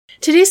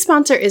Today's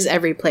sponsor is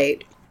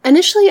EveryPlate.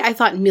 Initially, I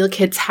thought meal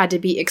kits had to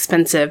be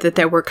expensive, that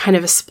they were kind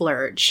of a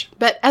splurge.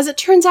 But as it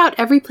turns out,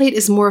 EveryPlate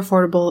is more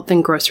affordable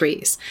than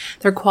groceries.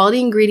 Their quality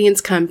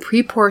ingredients come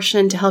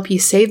pre-portioned to help you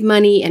save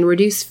money and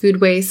reduce food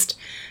waste.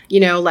 You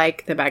know,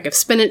 like the bag of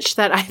spinach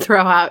that I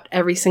throw out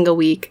every single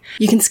week.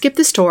 You can skip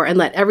the store and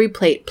let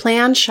EveryPlate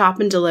plan, shop,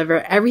 and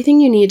deliver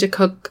everything you need to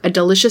cook a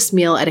delicious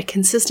meal at a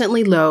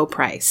consistently low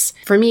price.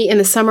 For me, in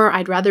the summer,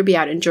 I'd rather be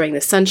out enjoying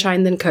the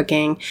sunshine than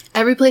cooking.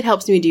 EveryPlate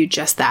helps me do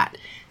just that.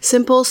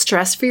 Simple,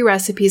 stress-free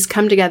recipes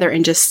come together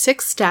in just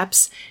 6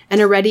 steps and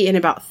are ready in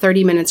about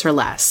 30 minutes or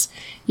less.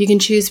 You can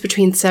choose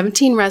between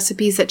 17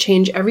 recipes that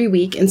change every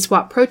week and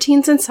swap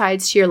proteins and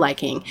sides to your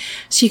liking,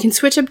 so you can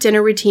switch up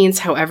dinner routines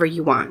however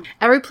you want.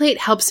 EveryPlate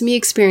helps me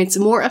experience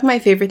more of my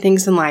favorite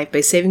things in life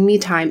by saving me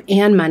time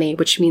and money,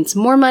 which means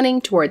more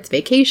money towards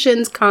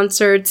vacations,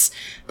 concerts,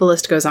 the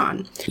list goes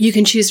on. You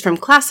can choose from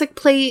classic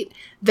plate,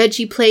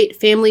 veggie plate,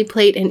 family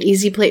plate, and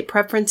easy plate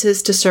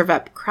preferences to serve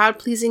up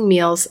crowd-pleasing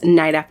meals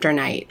night after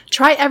night.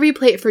 Try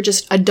EveryPlate for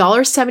just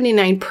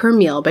 $1.79 per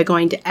meal by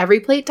going to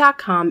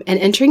everyplate.com and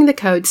entering the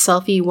code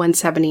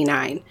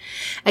SELFIE179.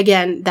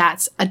 Again,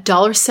 that's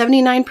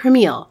 $1.79 per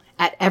meal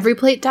at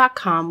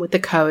everyplate.com with the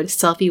code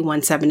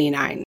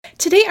SELFIE179.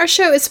 Today, our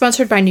show is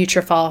sponsored by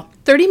Nutrafol.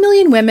 30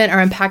 million women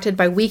are impacted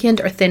by weakened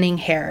or thinning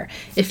hair.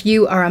 If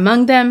you are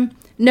among them,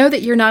 know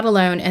that you're not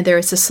alone and there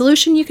is a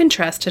solution you can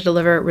trust to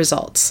deliver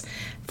results.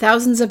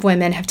 Thousands of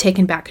women have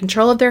taken back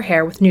control of their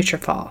hair with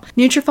Nutrafol.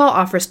 Nutrafol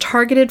offers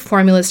targeted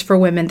formulas for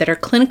women that are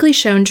clinically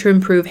shown to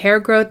improve hair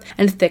growth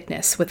and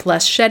thickness with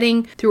less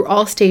shedding through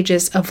all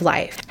stages of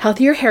life.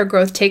 Healthier hair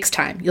growth takes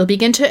time. You'll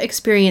begin to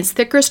experience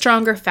thicker,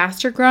 stronger,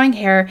 faster growing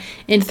hair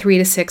in 3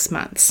 to 6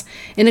 months.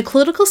 In a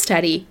clinical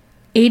study,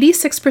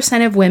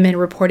 86% of women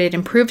reported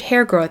improved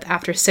hair growth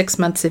after 6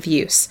 months of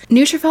use.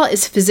 Nutrafol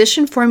is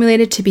physician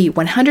formulated to be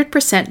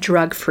 100%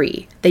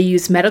 drug-free. They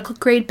use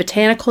medical-grade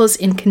botanicals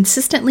in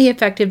consistently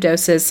effective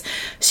doses,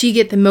 so you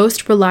get the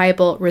most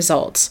reliable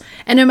results.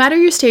 And no matter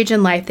your stage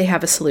in life, they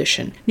have a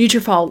solution.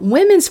 Nutrafol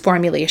women's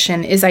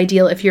formulation is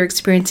ideal if you're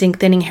experiencing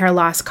thinning hair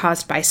loss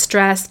caused by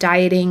stress,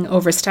 dieting,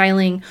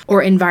 overstyling,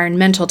 or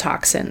environmental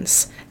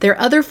toxins. Their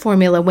other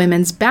formula,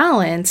 Women's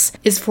Balance,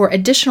 is for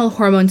additional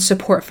hormone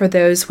support for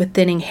those with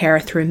thinning hair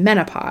through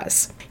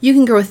menopause. You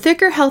can grow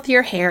thicker,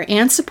 healthier hair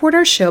and support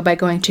our show by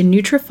going to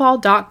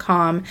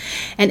Nutrafol.com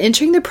and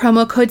entering the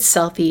promo code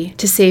SELFIE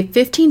to save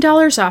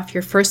 $15 off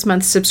your first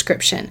month's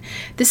subscription.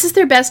 This is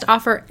their best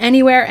offer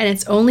anywhere, and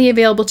it's only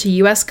available to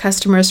U.S.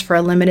 customers for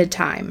a limited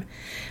time.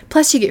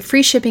 Plus, you get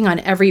free shipping on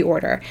every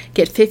order.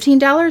 Get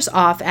 $15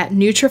 off at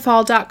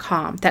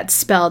Nutrafol.com. That's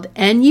spelled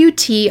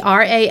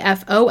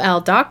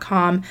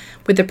Nutrafol.com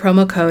with the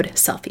promo code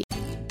SELFIE.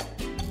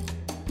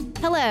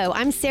 Hello,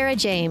 I'm Sarah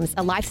James,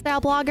 a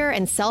lifestyle blogger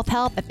and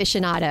self-help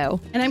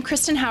aficionado. And I'm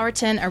Kristen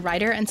Howerton, a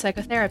writer and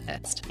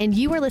psychotherapist. And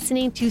you are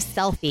listening to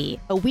Selfie,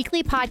 a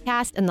weekly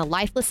podcast in the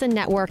Life Listen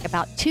Network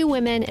about 2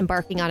 women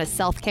embarking on a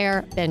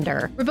self-care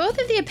bender. We're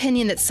both of the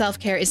opinion that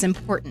self-care is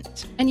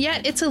important, and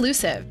yet it's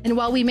elusive. And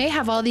while we may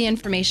have all the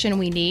information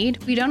we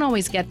need, we don't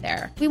always get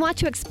there. We want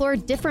to explore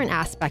different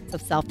aspects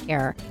of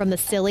self-care, from the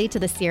silly to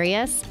the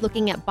serious,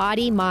 looking at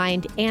body,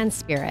 mind, and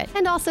spirit,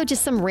 and also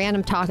just some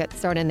random talk that's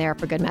thrown in there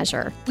for good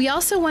measure. We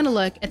also want to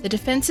look at the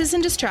defenses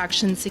and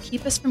distractions to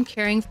keep us from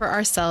caring for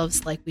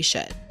ourselves like we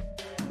should.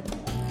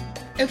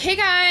 Okay,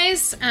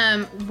 guys.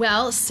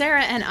 Well,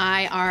 Sarah and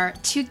I are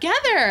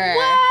together.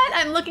 What?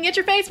 I'm looking at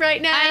your face right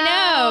now.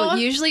 I know.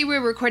 Usually we're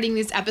recording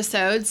these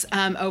episodes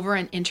over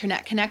an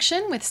internet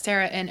connection with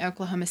Sarah in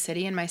Oklahoma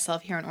City and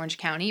myself here in Orange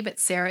County, but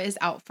Sarah is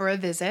out for a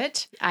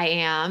visit. I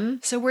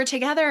am. So we're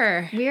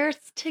together. We're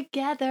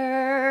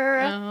together.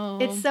 Oh.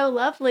 It's so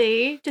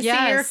lovely to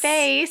see your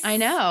face. I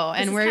know.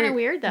 And we're kind of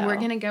weird, though. We're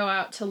going to go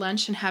out to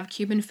lunch and have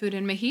Cuban food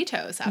and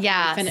mojitos after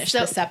we finish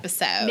this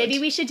episode. Maybe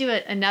we should do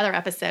another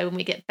episode when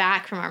we get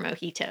back from our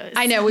mojitos.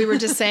 I know. We were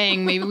just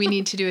saying maybe we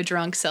need to do a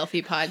drunk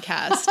selfie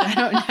podcast. I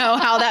don't know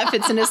how that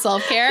fits into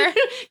self-care.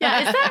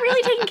 Yeah. Is that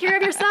really taking care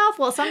of yourself?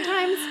 Well,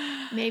 sometimes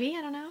maybe.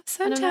 I don't know.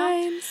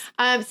 Sometimes.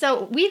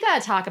 So we've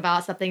got to talk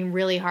about something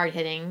really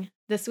hard-hitting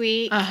this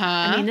week.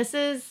 I mean,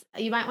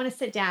 you might want to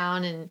sit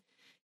down and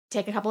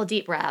take a couple of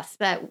deep breaths,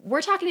 but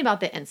we're talking about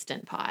the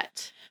Instant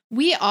Pot.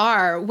 We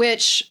are,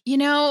 which,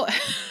 that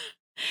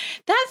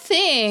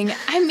thing,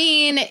 I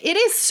mean, it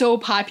is so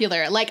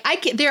popular. Like,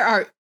 there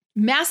are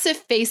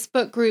massive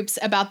Facebook groups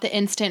about the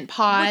Instant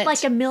Pot. With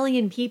like 1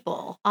 million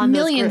people on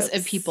Millions those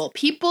groups. of people.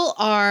 People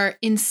are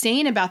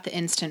insane about the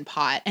Instant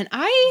Pot. And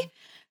I'm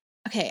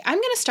going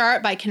to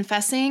start by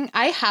confessing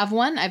I have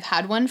one. I've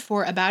had one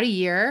for about a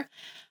year.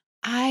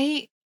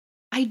 I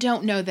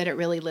don't know that it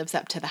really lives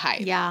up to the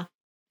hype. Yeah.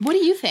 What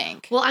do you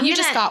think? Well, you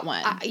just got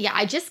one.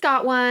 I just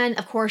got one.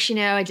 Of course,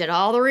 I did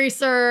all the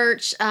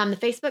research. The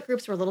Facebook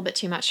groups were a little bit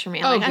too much for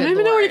me. I don't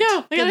even know where to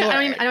go.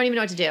 I don't even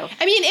know what to do.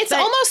 I mean, it's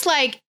almost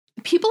like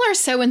people are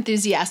so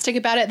enthusiastic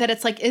about it that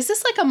it's like, is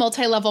this like a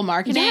multi-level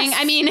marketing? Yes.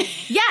 I mean,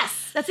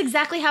 yes, that's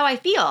exactly how I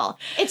feel.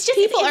 It's just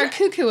people are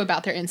cuckoo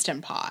about their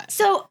Instant Pot.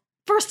 So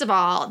first of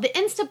all, the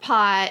Instant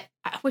Pot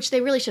which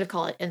they really should have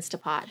called it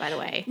Instapot, by the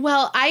way.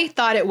 Well, I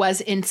thought it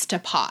was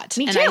Instapot.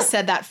 Me too. And I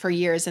said that for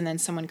years, and then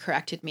someone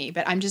corrected me.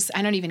 But I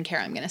don't even care.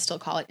 I'm going to still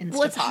call it Instapot.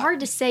 Well, it's hard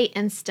to say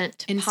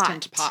Instant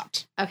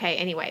Pot. Okay,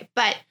 anyway.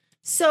 But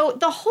so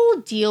the whole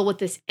deal with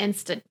this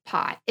Instant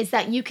Pot is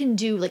that you can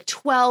do like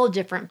 12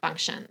 different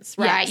functions,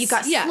 right? Yes. You've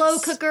got slow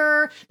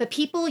cooker, but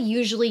people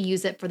usually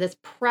use it for this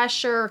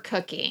pressure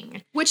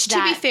cooking. Which,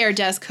 to be fair,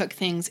 does cook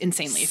things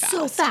insanely fast.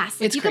 So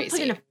fast. Like It's you crazy. can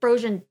put in a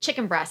frozen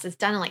chicken breast. It's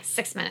done in like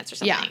 6 minutes or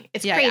something. Yeah.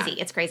 It's Yeah, crazy.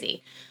 yeah. It's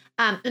crazy.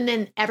 And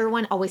then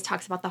everyone always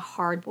talks about the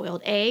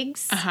hard-boiled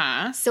eggs.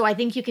 Uh-huh. So I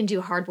think you can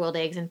do hard-boiled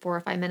eggs in 4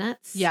 or 5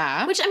 minutes.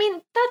 Yeah. Which, I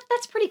mean,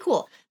 that's pretty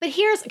cool. But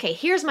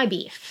here's my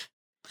beef.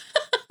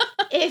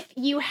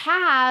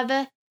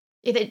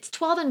 If it's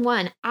 12 in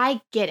 1,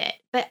 I get it.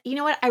 But you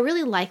know what? I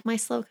really like my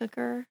slow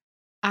cooker.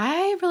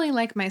 I really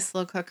like my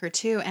slow cooker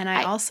too. And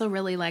I also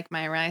really like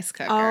my rice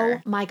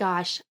cooker. Oh my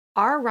gosh.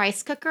 Our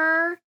rice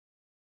cooker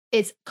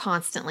is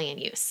constantly in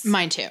use.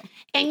 Mine too.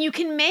 And you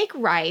can make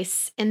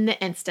rice in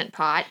the Instant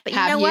Pot. But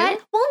Have you know you?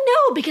 what? Well,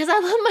 no, because I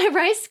love my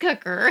rice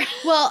cooker.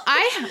 Well,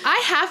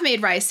 I have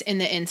made rice in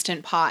the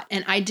Instant Pot,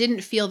 and I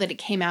didn't feel that it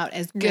came out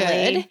as good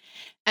Really?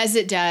 as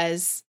it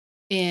does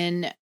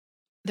in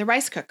the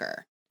rice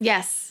cooker.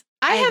 Yes.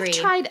 I have agree.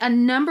 tried a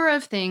number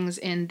of things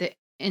in the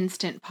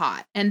Instant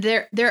Pot, and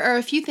there are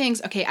a few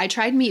things. Okay, I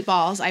tried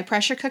meatballs. I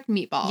pressure cooked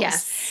meatballs.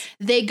 Yes.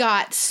 They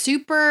got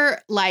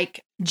super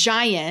like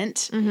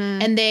giant,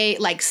 Mm-hmm. and they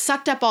like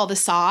sucked up all the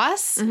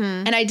sauce,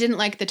 Mm-hmm. and I didn't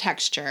like the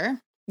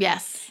texture.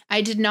 Yes.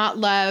 I did not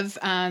love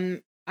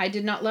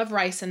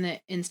rice in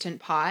the Instant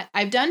Pot.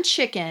 I've done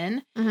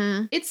chicken.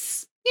 Mm-hmm.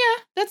 It's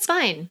That's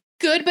fine.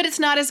 good, but it's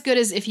not as good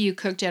as if you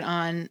cooked it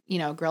on,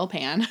 grill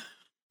pan.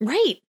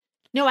 Right.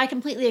 No, I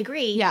completely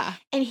agree. Yeah.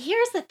 And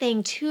here's the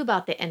thing too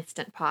about the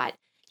Instant Pot.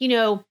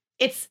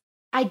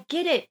 I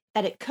get it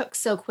that it cooks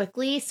so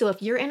quickly. So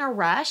if you're in a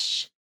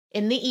rush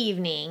in the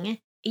evening,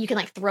 you can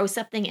like throw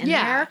something in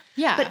there.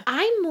 Yeah. But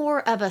I'm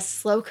more of a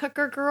slow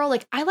cooker girl.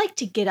 Like I like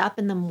to get up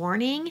in the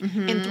morning and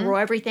Mhm. throw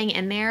everything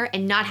in there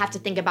and not have to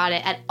think about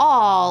it at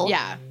all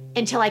Yeah.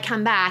 until I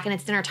come back and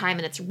it's dinner time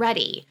and it's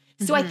ready.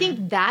 So I Mhm.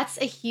 think that's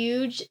a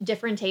huge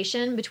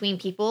differentiation between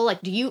people.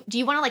 Like, do you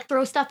want to like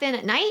throw stuff in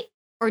at night?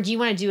 Or do you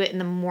want to do it in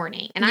the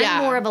morning? And Yeah.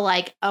 I'm more of a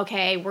like,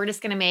 okay, we're just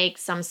going to make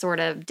some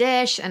sort of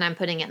dish and I'm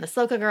putting it in the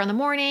slow cooker in the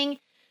morning.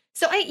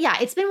 So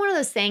it's been one of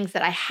those things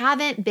that I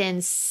haven't been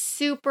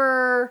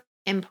super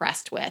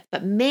impressed with.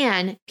 But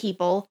man,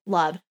 people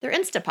love their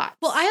Instapots.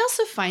 Well, I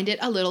also find it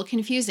a little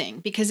confusing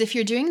because if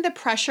you're doing the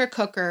pressure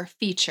cooker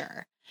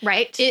feature,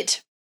 right?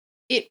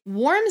 it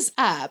warms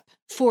up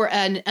for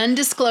an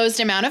undisclosed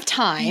amount of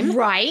time.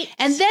 Right.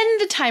 And then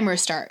the timer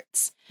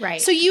starts.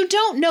 Right. So you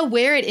don't know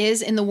where it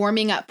is in the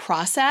warming up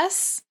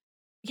process.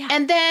 Yeah.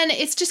 And then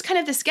it's just kind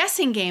of this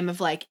guessing game of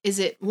like, is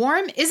it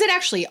warm? Is it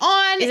actually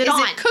on? Is it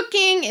on?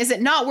 cooking? Is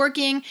it not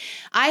working?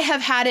 I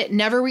have had it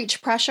never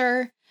reach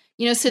pressure.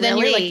 So then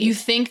you're Really? like, you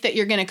think that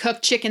you're going to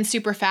cook chicken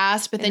super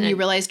fast, but then And you then-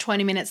 realize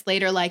 20 minutes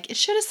later, like it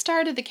should have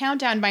started the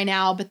countdown by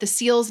now, but the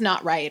seal's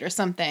not right or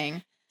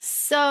something.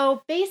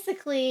 So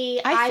basically,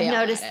 I I've fail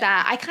noticed at it.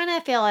 that. I kind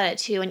of fail at it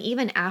too. And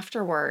even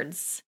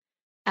afterwards,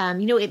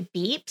 it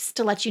beeps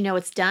to let you know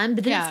it's done,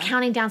 but then Yeah. it's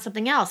counting down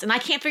something else. And I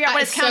can't figure out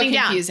what it's so counting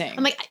confusing. down.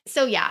 I'm like,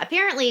 so yeah,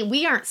 apparently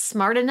we aren't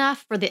smart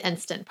enough for the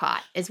Instant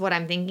Pot, is what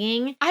I'm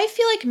thinking. I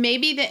feel like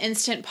maybe the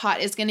Instant Pot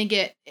is going to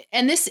get,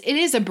 and it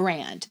is a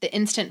brand. The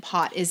Instant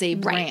Pot is a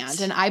brand,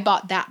 Right. and I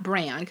bought that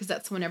brand because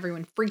that's the one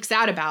everyone freaks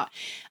out about.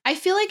 I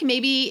feel like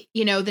maybe,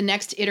 the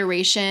next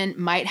iteration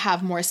might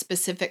have more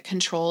specific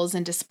controls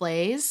and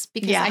displays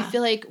because Yeah. I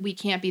feel like we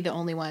can't be the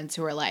only ones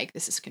who are like,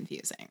 this is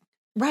confusing.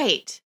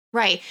 Right.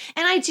 Right.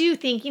 And I do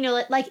think,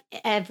 like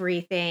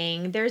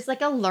everything, there's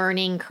like a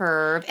learning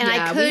curve. And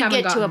Yeah, I we could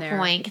haven't get to a gotten there.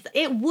 point, 'cause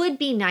it would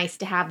be nice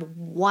to have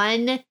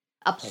one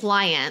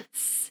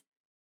appliance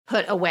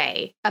put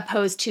away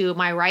opposed to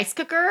my rice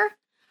cooker.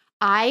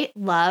 I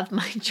love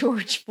my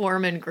George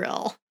Foreman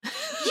grill.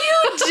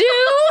 You do?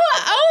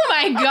 Oh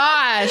my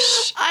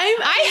gosh.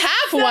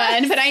 I have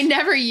one, but I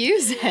never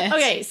use it.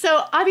 Okay,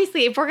 so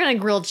obviously, if we're gonna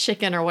grill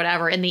chicken or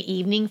whatever in the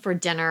evening for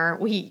dinner,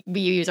 we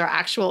use our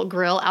actual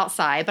grill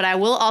outside. But I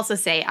will also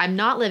say I'm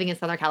not living in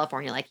Southern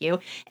California like you,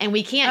 and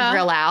we can't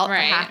grill out for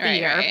half the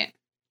year. Right.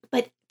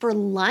 But for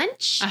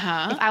lunch,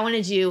 Uh-huh. if I want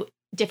to do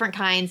different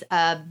kinds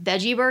of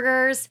veggie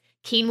burgers,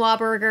 quinoa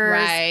burgers,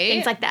 Right.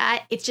 things like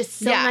that, it's just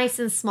so Yeah. nice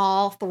and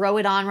small. Throw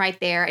it on right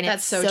there, and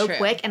That's it's so so true.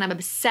 quick. And I'm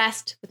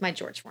obsessed with my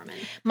George Foreman.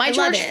 My I love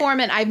George it.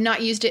 Foreman, I've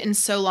not used it in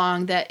so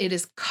long that it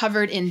is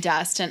covered in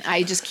dust, and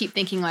I just keep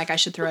thinking like I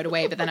should throw it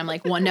away, but then I'm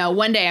like, one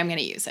day I'm going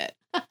to use it.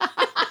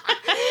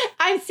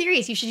 I'm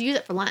serious. You should use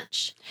it for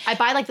lunch. I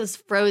buy like those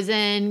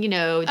frozen,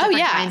 different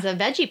yeah. kinds of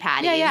veggie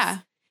patties. Yeah.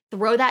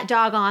 Throw that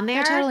dog on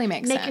there. That totally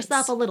makes Make sense.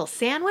 yourself a little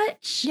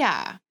sandwich.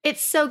 Yeah.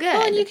 It's so good.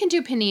 Well, and you can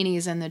do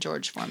paninis in the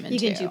George Foreman You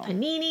too. can do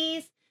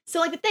paninis. So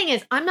like the thing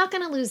is, I'm not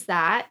going to lose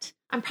that.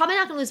 I'm probably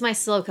not going to lose my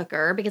slow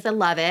cooker because I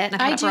love it. And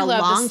I've had it for a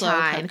long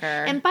time. cooker.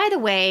 And by the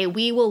way,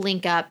 we will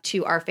link up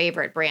to our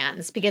favorite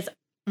brands because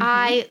Mhm.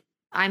 I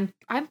I'm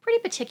pretty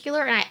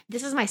particular, and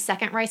this is my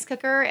second rice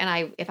cooker,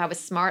 and if I was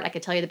smart, I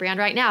could tell you the brand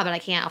right now, but I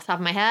can't off the top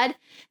of my head,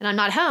 and I'm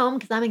not home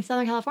because I'm in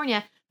Southern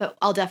California, but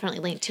I'll definitely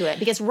link to it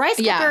because rice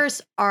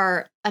cookers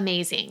are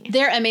amazing.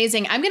 They're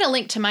amazing. I'm going to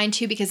link to mine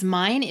too because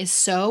mine is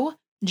so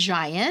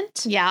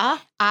giant. Yeah.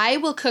 I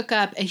will cook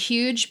up a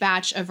huge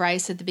batch of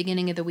rice at the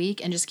beginning of the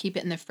week and just keep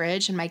it in the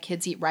fridge, and my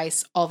kids eat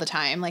rice all the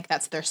time. Like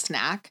that's their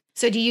snack.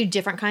 So do you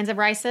different kinds of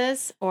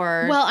rices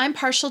or? Well, I'm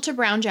partial to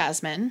brown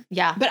jasmine.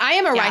 Yeah. But I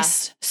am a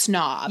rice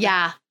snob.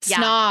 Yeah.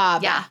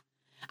 Snob. Yeah.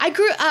 I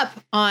grew up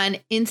on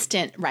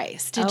instant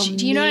rice. Do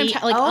you know what I'm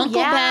talking about? Like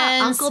Uncle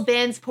Ben's. Uncle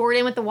Ben's poured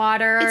in with the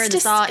water. It's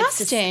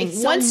disgusting.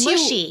 It's so Once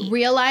mushy. you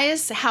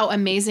realize how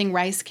amazing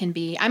rice can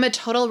be. I'm a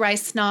total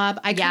rice snob.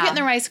 I cook it in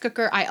the rice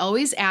cooker. I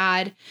always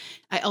add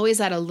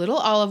a little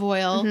olive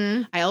oil.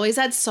 Mm-hmm. I always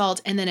add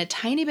salt and then a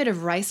tiny bit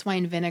of rice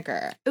wine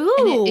vinegar. Ooh.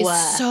 And it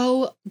is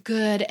so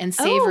good and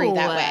savory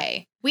that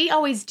way. We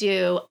always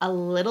do a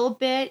little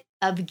bit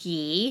of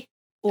ghee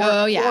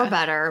or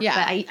butter. Yeah.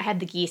 But I had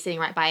the ghee sitting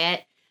right by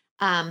it.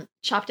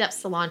 Chopped up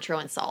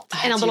cilantro and salt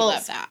I and a do little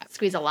love that.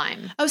 squeeze of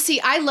lime. Oh,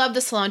 see, I love the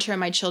cilantro, and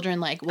my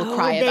children will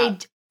cry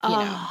about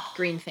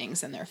green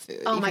things in their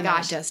food. Oh my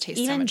gosh, it does taste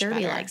even so much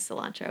Derby better. likes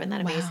cilantro. Isn't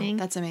that Wow, amazing?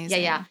 that's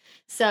amazing. Yeah.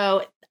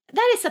 So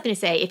that is something to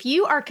say. If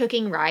you are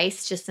cooking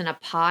rice just in a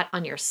pot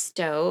on your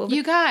stove,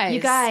 You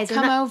guys,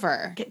 come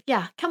over.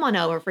 Come on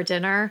over for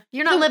dinner.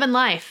 You're not living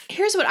life.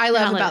 Here's what I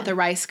love about the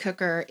rice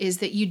cooker is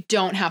that you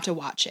don't have to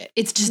watch it.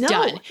 It's just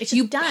done. It's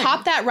you just done.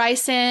 pop that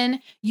rice in,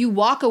 you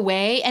walk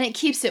away, and it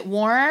keeps it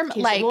warm.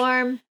 Keeps it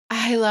warm.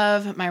 I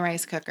love my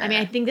rice cooker. I mean,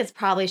 I think this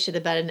probably should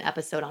have been an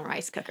episode on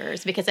rice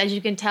cookers because as you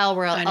can tell,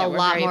 we're a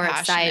lot more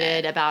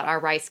excited about our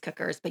rice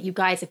cookers, but you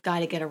guys have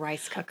got to get a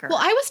rice cooker. Well,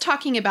 I was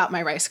talking about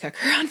my rice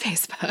cooker on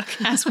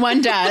Facebook, as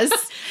one does.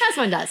 As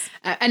one does.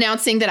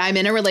 Announcing that I'm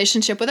in a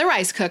relationship with a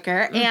rice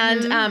cooker.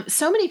 Mm-hmm. And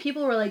so many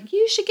people were like,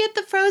 you should get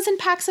the frozen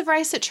packs of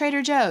rice at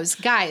Trader Joe's.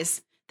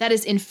 Guys, that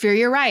is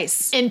inferior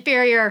rice.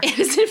 Inferior. It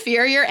is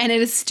inferior and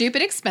it is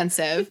stupid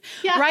expensive.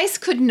 Yeah. Rice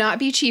could not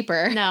be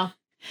cheaper. No.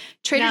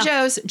 Trader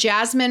Joe's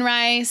jasmine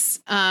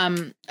rice.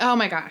 Oh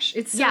my gosh,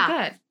 it's so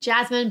good.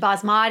 Jasmine,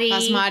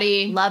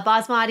 basmati. Love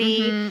basmati.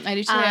 Mm-hmm, I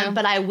do too.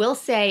 But I will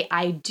say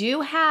I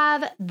do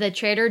have the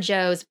Trader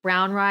Joe's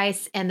brown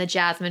rice and the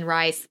jasmine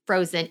rice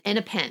frozen in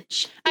a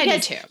pinch. Because, I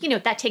do too. You know,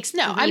 that takes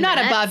 3 I'm not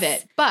minutes, above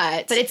it,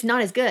 but it's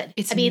not as good.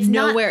 It's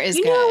nowhere as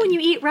good. You know when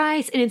you eat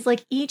rice and it's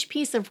like each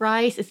piece of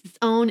rice is its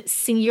own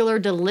singular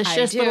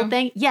delicious little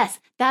thing? Yes,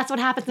 that's what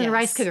happens in a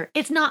rice cooker.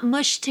 It's not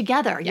mushed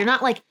together. Yeah. You're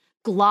not like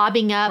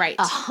globbing up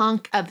a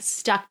hunk of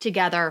stuck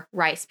together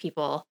rice,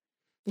 people.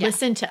 Yeah.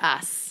 Listen to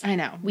us. I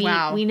know. We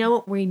know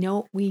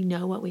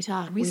what we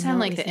talk. We sound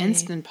like the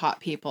Instant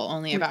Pot people,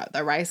 only about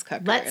the rice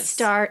cookers. Let's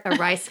start a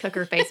rice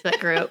cooker Facebook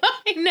group.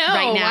 I know.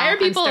 Right now. Why are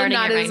people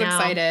not as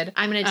excited? excited?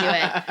 I'm going to do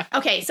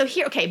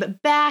it. Okay,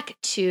 but back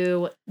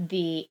to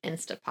the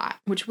Instapot,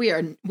 which we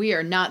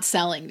are not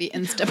selling the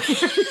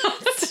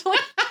Instapot.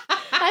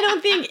 I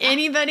don't think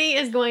anybody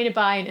is going to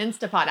buy an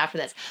Instapot after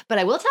this, but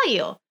I will tell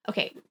you.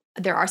 Okay,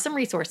 there are some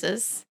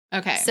resources.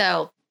 Okay,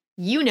 so.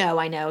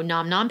 I know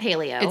Nom Nom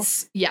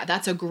Paleo.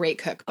 That's a great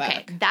cookbook.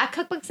 Okay, that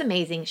cookbook's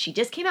amazing. She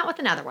just came out with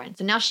another one.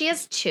 So now she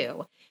has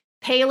 2.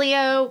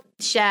 Paleo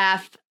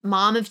chef,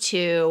 mom of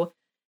 2,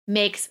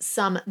 makes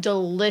some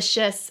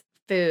delicious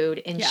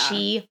food and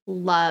she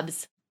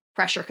loves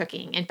pressure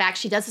cooking. In fact,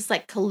 she does this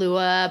like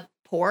Kahlua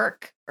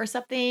pork or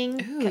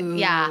something. Ooh.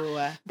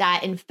 Yeah.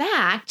 That in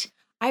fact,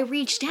 I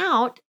reached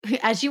out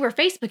as you were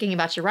Facebooking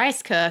about your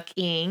rice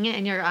cooking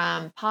and your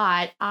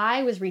pot.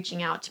 I was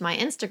reaching out to my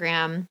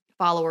Instagram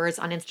followers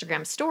on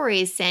Instagram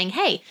stories saying,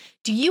 hey,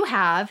 do you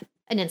have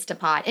an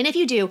Instapot? And if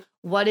you do,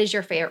 what is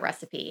your favorite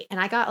recipe? And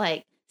I got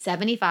like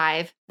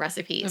 75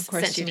 recipes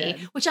sent to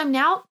me, which I'm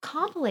now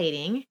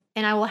compilating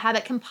and I will have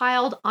it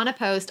compiled on a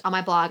post on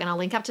my blog. And I'll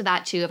link up to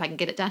that too if I can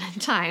get it done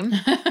in time.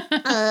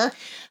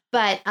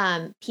 But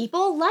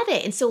people love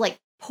it. And so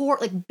like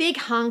big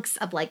hunks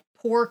of like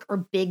pork or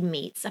big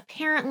meats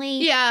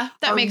apparently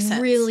that makes sense.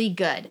 Really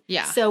good.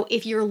 Yeah. So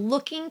if you're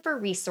looking for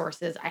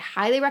resources, I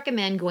highly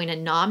recommend going to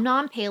Nom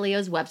Nom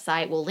Paleo's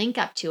website. We'll link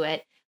up to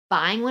it.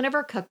 Buying one of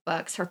her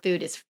cookbooks. Her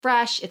food is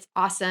fresh. It's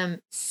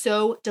awesome.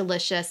 So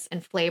delicious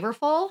and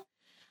flavorful.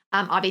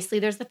 Obviously,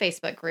 there's the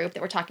Facebook group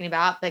that we're talking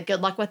about, but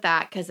good luck with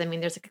that because, I mean,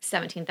 there's like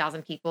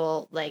 17,000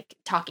 people like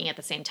talking at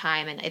the same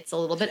time, and it's a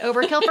little bit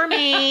overkill for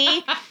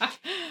me.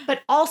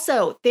 But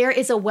also, there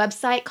is a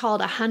website called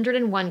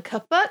 101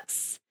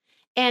 Cookbooks,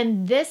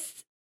 and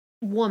this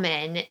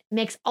woman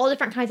makes all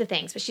different kinds of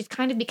things, but she's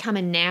kind of become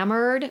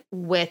enamored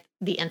with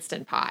the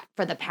Instant Pot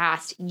for the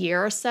past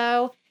year or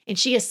so. And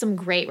she has some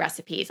great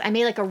recipes. I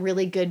made like a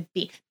really good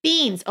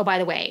beans. Oh, by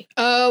the way.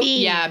 Oh,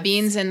 beans. Yeah.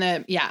 Beans in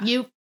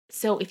the,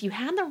 So if you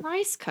had the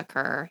rice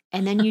cooker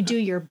and then you do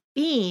your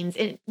beans,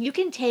 and you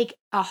can take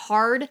a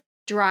hard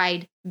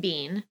dried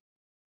bean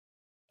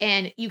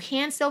and you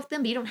can soak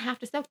them, but you don't have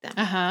to soak them.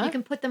 You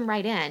can put them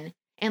right in.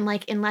 And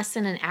like in less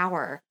than an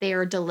hour, they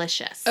are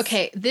delicious.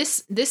 Okay,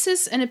 this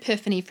is an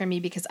epiphany for me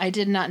because I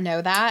did not know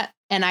that.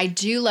 And I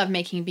do love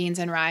making beans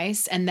and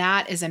rice, and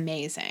that is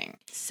amazing.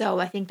 So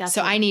I think that's...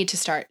 So I need to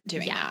start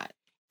doing Yeah. that.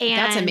 And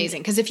That's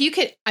amazing. Because if you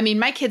could, I mean,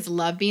 my kids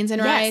love beans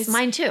and rice. Yes,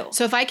 mine too.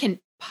 So if I can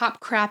pop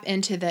crap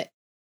into the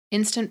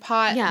Instant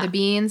Pot, Yeah. the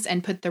beans,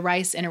 and put the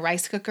rice in a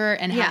rice cooker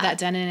and Yeah. have that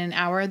done in an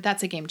hour,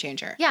 that's a game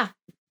changer. Yeah.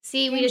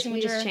 See, we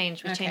Game just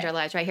changer. changed Okay. our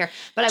lives right here.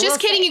 But I will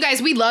Just kidding, say, you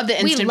guys. We love the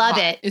We Instant love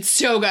Pot. it. It's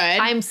so good.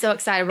 I'm so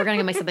excited. We're going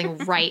to go make something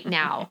right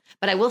now.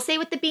 But I will say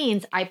with the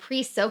beans, I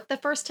pre-soaked the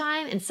first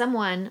time,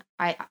 and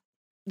I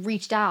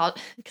reached out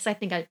because I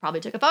think I probably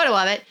took a photo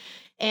of it.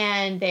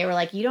 And they were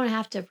like, you don't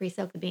have to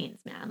pre-soak the beans,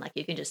 man. Like,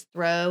 you can just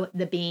throw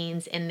the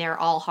beans in there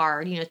all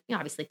hard. You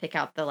obviously pick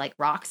out the like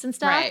rocks and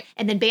stuff. Right.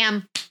 And then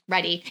bam,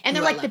 ready. And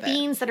they're Ooh, I like the love it.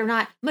 beans that are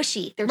not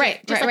mushy. They're Right,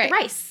 just right, like the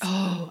right. rice.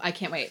 Oh, I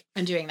can't wait.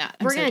 I'm doing that.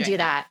 We're going to do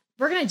that.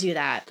 We're going to do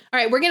that. All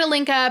right, we're going to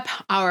link up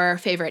our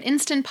favorite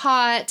Instant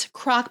Pot,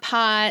 crock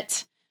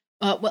pot.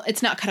 Well,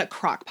 it's not a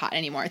crock pot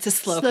anymore. It's a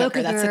slow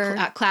cooker. That's cooker.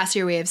 a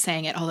classier way of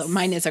saying it, although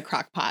mine is a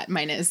crock pot.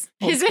 Mine is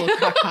old Is it? school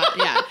crock pot.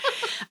 Yeah.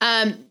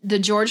 The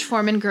George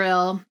Foreman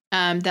grill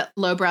that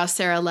Lowbrow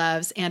Sarah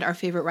loves, and our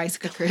favorite rice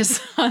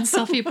cookers on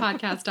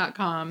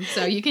selfiepodcast.com.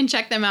 So you can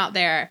check them out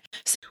there.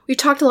 We've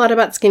talked a lot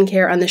about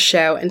skincare on the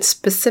show, and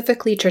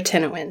specifically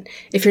tretinoin.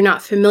 If you're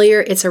not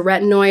familiar, it's a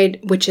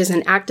retinoid, which is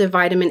an active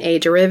vitamin A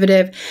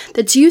derivative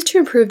that's used to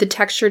improve the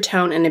texture,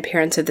 tone, and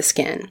appearance of the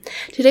skin.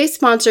 Today's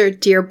sponsor,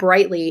 Dear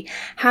Brightly,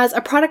 has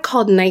a product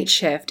called Night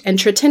Shift, and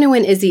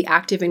tretinoin is the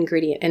active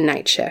ingredient in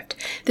Night Shift.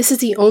 This is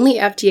the only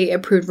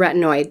FDA-approved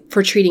retinoid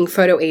for treating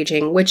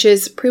photoaging, which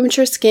is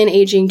premature skin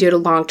aging due to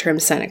long-term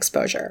sun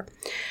exposure.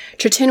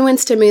 Tretinoin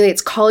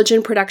stimulates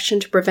collagen production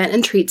to prevent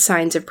and treat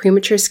signs of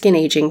premature skin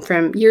aging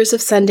from years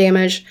of sun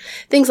damage,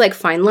 things like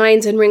fine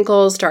lines and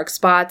wrinkles, dark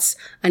spots,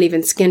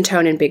 uneven skin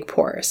tone, and big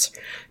pores.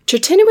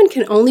 Tretinoin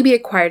can only be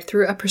acquired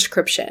through a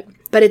prescription,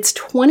 but it's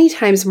 20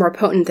 times more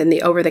potent than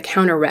the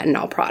over-the-counter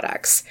retinol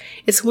products.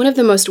 It's one of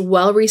the most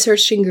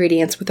well-researched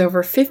ingredients with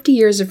over 50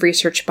 years of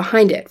research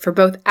behind it for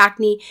both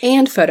acne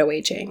and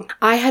photoaging.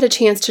 I had a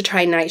chance to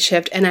try Night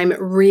Shift, and I'm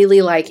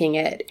really liking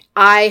it.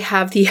 I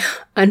have the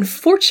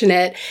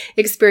unfortunate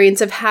experience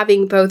of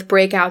having both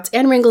breakouts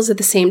and wrinkles at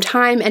the same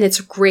time, and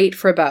it's great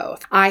for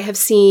both. I have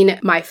seen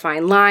my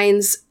fine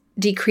lines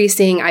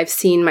decreasing, I've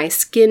seen my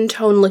skin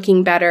tone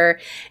looking better,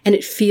 and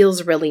it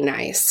feels really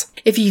nice.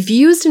 If you've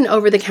used an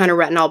over-the-counter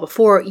retinol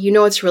before, you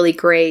know it's really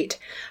great,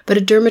 but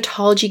a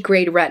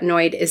dermatology-grade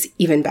retinoid is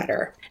even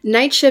better.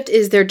 Night Shift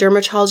is their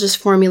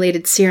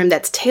dermatologist-formulated serum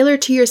that's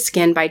tailored to your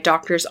skin by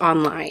doctors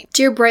online.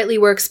 Dear Brightly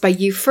works by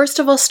you first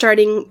of all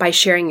starting by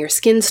sharing your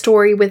skin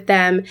story with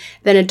them,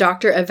 then a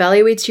doctor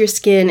evaluates your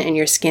skin and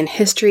your skin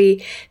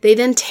history. They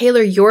then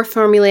tailor your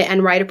formula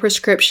and write a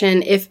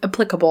prescription if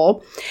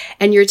applicable,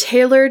 and your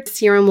tailored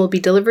serum will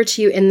be delivered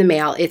to you in the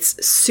mail.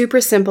 It's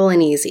super simple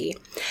and easy.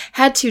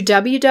 Head to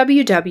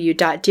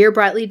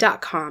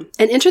www.dearbrightly.com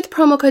and enter the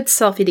promo code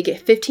SELFIE to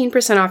get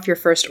 15% off your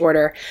first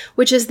order,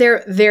 which is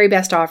their very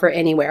best offer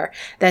anywhere.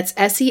 That's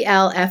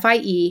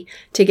SELFIE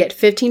to get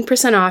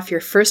 15% off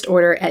your first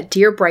order at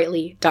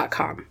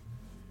dearbrightly.com.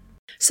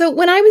 So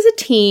when I was a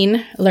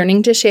teen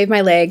learning to shave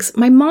my legs,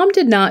 my mom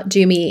did not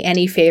do me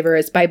any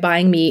favors by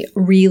buying me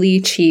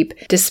really cheap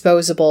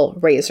disposable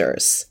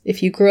razors.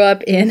 If you grew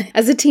up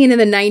as a teen in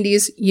the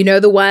 90s, you know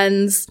the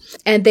ones,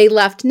 and they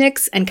left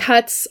nicks and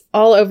cuts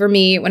all over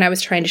me when I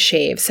was trying to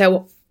shave.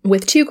 So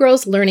with two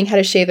girls learning how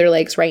to shave their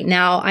legs right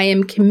now, I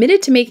am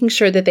committed to making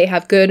sure that they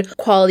have good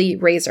quality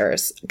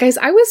razors. Guys,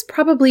 I was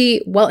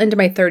probably well into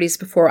my 30s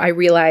before I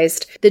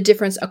realized the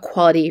difference a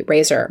quality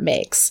razor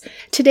makes.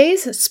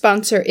 Today's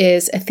sponsor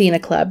is Athena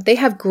Club. They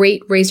have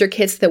great razor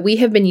kits that we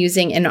have been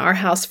using in our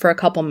house for a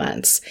couple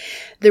months.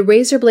 The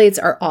razor blades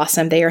are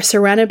awesome. They are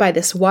surrounded by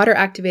this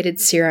water-activated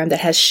serum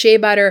that has shea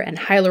butter and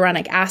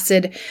hyaluronic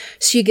acid,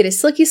 so you get a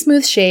silky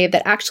smooth shave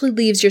that actually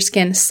leaves your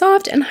skin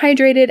soft and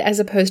hydrated as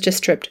opposed to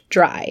stripped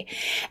dry.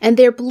 And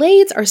their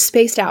blades are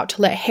spaced out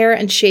to let hair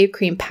and shave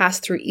cream pass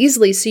through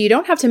easily, so you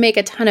don't have to make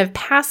a ton of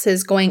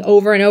passes going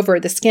over and over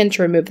the skin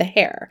to remove the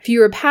hair.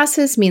 Fewer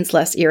passes means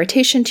less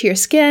irritation to your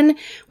skin,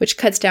 which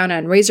cuts down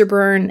on razor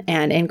burn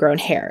and ingrown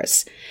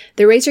hairs.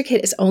 The razor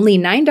kit is only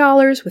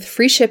 $9 with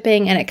free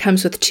shipping, and it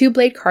comes with 2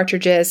 blade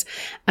cartridges,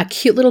 a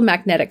cute little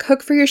magnetic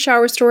hook for your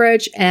shower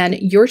storage, and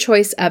your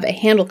choice of a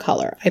handle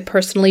color. I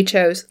personally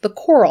chose the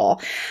coral,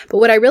 but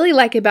what I really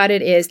like about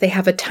it is they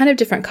have a ton of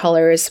different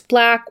colors: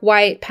 black,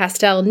 white,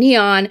 pastel,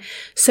 neon.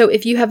 So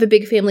if you have a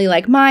big family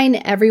like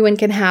mine, everyone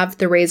can have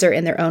the razor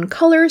in their own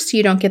color so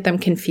you don't get them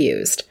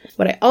confused.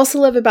 What I also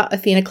love about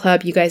Athena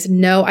Club, you guys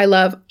know I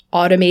love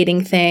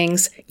automating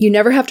things. You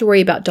never have to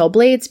worry about dull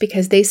blades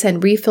because they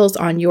send refills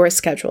on your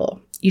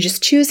schedule. You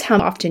just choose how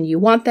often you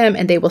want them,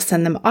 and they will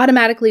send them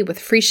automatically with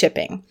free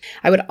shipping.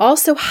 I would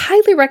also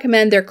highly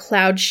recommend their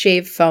Cloud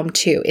Shave Foam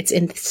too. It's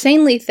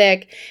insanely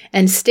thick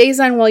and stays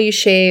on while you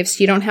shave,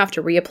 so you don't have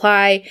to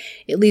reapply.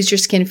 It leaves your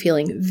skin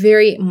feeling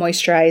very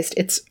moisturized.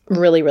 It's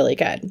really, really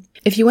good.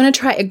 If you want to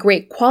try a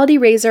great quality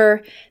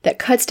razor that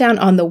cuts down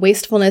on the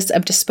wastefulness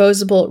of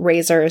disposable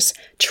razors,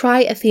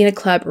 try Athena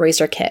Club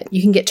Razor Kit.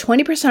 You can get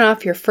 20%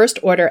 off your first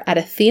order at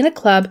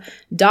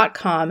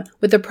athenaclub.com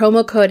with the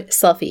promo code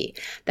SELFIE.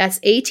 That's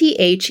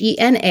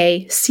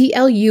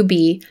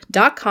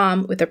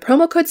ATHENACLUB.com with the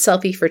promo code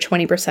SELFIE for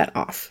 20%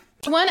 off.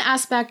 One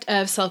aspect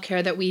of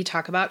self-care that we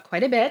talk about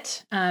quite a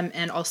bit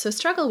and also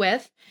struggle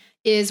with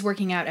is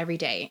working out every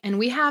day. And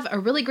we have a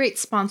really great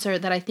sponsor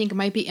that I think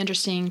might be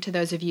interesting to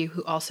those of you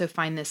who also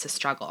find this a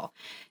struggle.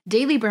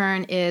 Daily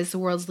Burn is the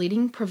world's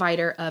leading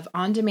provider of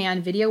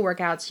on-demand video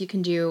workouts you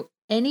can do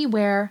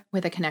anywhere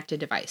with a connected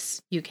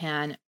device. You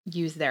can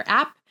use their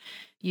app.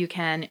 You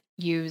can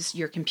use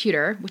your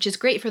computer, which is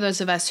great for those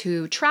of us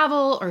who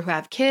travel or who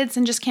have kids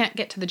and just can't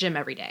get to the gym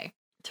every day.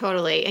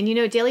 Totally. And you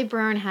know, Daily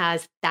Burn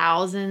has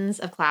thousands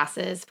of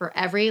classes for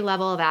every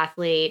level of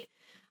athlete.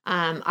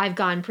 I've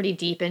gone pretty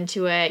deep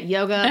into it.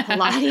 Yoga,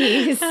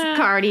 Pilates,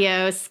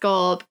 cardio,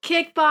 sculpt,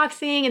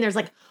 kickboxing, and there's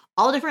like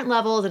all different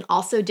levels and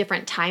also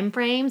different time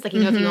frames. Like,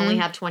 you know, if you only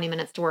have 20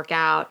 minutes to work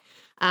out.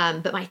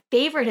 But my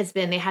favorite has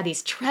been they have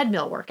these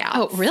treadmill workouts.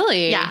 Oh,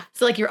 really? Yeah.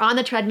 So like you're on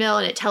the treadmill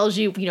and it tells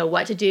you, you know,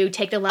 what to do.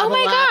 Take the level up.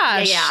 Oh my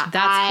gosh. Yeah.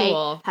 That's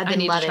cool. Have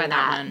been loving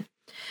that one.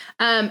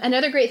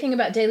 Another great thing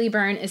about Daily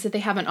Burn is that they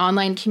have an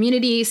online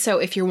community. So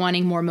if you're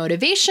wanting more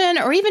motivation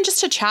or even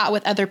just to chat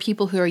with other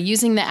people who are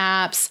using the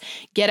apps,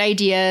 get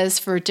ideas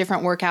for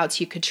different workouts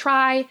you could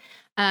try,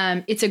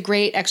 it's a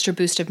great extra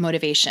boost of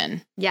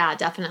motivation. Yeah,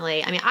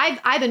 definitely. I mean,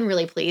 I've been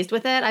really pleased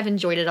with it. I've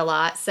enjoyed it a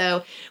lot.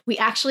 So we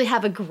actually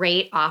have a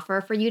great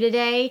offer for you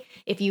today.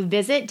 If you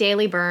visit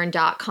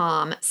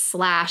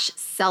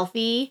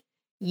dailyburn.com/selfie,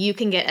 you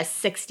can get a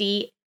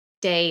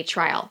 60-day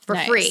trial for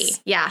free.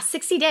 Yeah,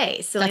 60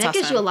 days. So that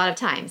gives you a lot of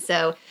time.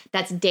 So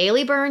that's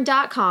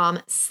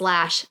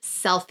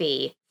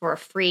dailyburn.com/selfie for a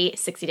free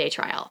 60-day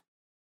trial.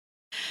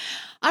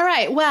 All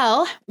right.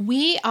 Well,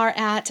 we are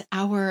at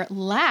our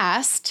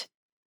last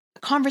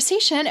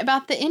conversation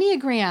about the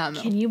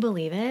Enneagram. Can you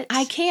believe it?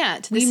 I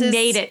can't. We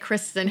made it,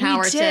 Kristen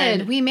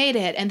Howerton. We made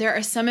it. And there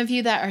are some of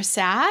you that are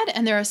sad,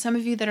 and there are some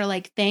of you that are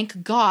like,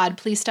 thank God,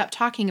 please stop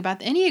talking about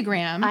the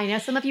Enneagram. I know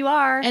some of you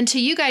are. And to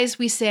you guys,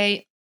 we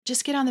say,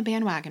 just get on the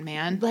bandwagon,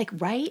 man. Like,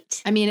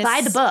 right? I mean,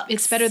 buy the book.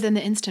 It's better than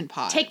the Instant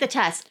Pot. Take the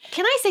test.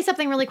 Can I say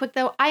something really quick,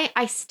 though?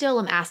 I still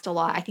am asked a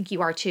lot, I think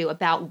you are too,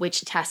 about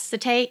which tests to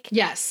take.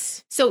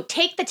 Yes. So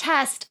take the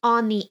test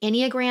on the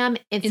Enneagram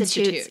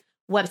Institute's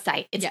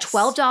website. It's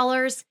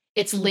 $12.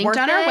 It's linked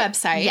on our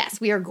website. Yes,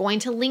 we are going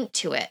to link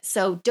to it.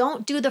 So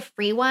don't do the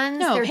free ones.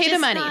 No, pay the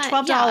money.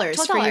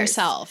 $12 for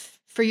yourself.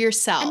 For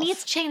yourself. I mean,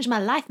 it's changed my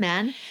life,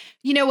 man.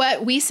 You know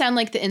what? We sound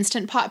like the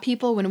Instant Pot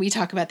people when we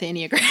talk about the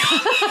Enneagram.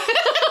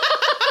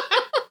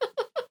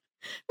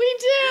 We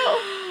do.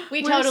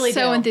 We're totally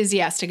so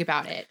enthusiastic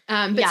about it.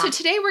 So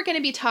today we're going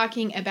to be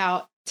talking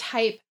about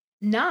type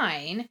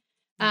 9.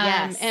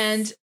 Yes.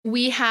 And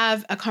we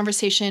have a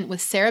conversation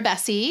with Sarah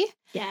Bessey.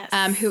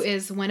 Yes. Who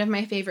is one of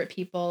my favorite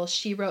people.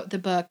 She wrote the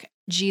book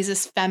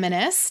Jesus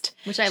Feminist,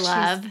 which I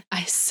love.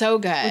 So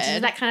good. Which is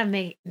that kind of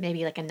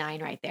maybe like a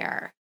 9 right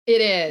there.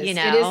 It is. You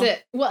know?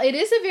 It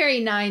is a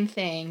very 9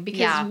 thing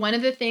because one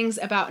of the things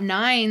about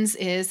 9s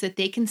is that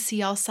they can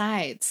see all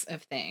sides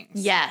of things.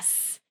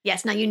 Yes.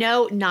 Yes. Now, you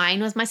know,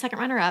 9 was my second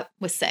runner up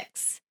with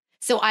 6.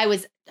 So I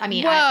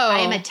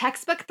am a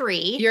textbook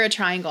 3. You're a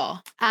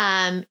triangle.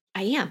 I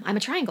am. I'm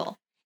a triangle.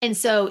 And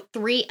so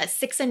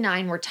 6 and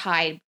 9 were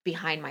tied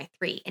behind my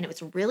 3. And it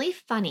was really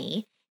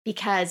funny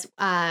because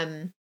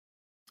I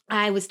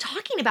was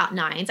talking about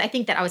 9s. I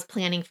think that I was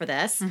planning for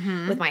this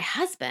with my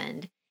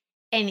husband.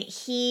 And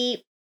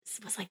he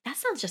was like, that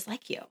sounds just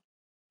like you.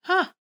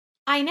 Huh.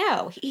 I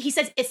know. He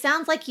says, it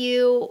sounds like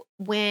you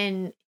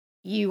when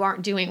you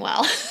aren't doing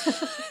well.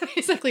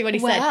 Basically what he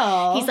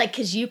said. He's like,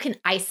 because you can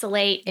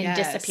isolate and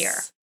disappear.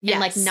 And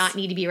like not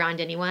need to be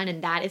around anyone.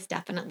 And that is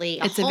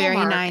definitely a very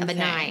 9 of a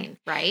 9,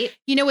 right?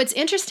 You know, what's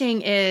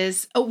interesting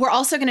is we're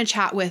also going to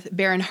chat with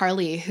Baron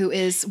Harley, who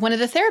is one of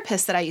the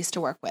therapists that I used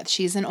to work with.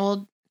 She's an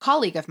old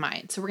colleague of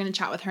mine. So we're going to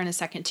chat with her in a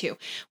second too.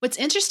 What's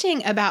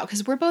interesting about,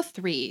 because we're both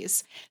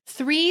 3s,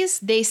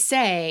 they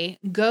say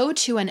go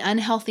to an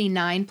unhealthy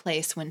 9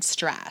 place when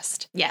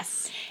stressed.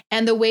 Yes.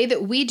 And the way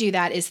that we do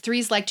that is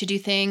 3s like to do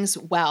things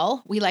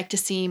well. We like to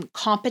seem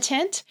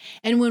competent.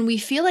 And when we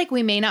feel like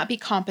we may not be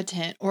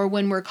competent or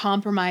when we're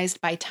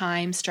compromised by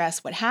time,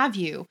 stress, what have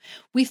you,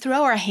 we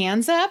throw our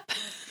hands up.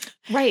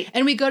 Right.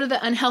 And we go to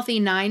the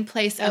unhealthy 9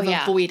 place of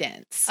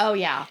avoidance. Oh,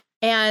 yeah.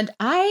 And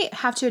I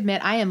have to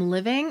admit, I am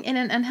living in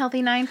an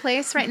unhealthy 9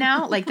 place right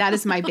now. Like that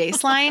is my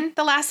baseline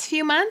the last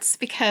few months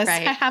because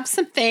I have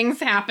some things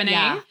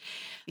happening.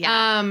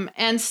 Yeah.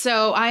 And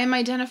so I am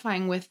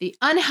identifying with the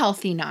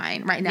unhealthy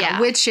 9 right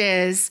now, which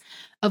is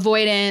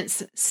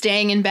avoidance,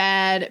 staying in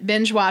bed,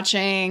 binge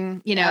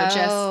watching,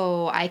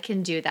 I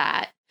can do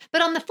that.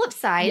 But on the flip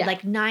side,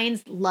 like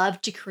 9s love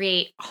to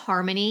create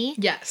harmony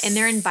in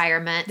their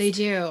environment. They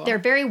do. They're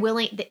very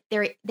willing.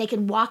 They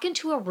can walk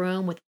into a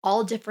room with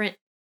all different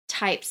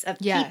types of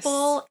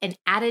people and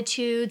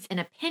attitudes and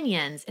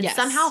opinions and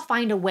somehow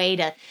find a way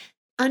to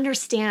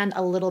understand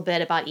a little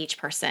bit about each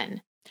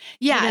person.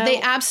 Yeah, You know?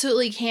 they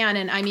absolutely can.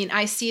 And I mean,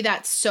 I see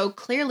that so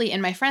clearly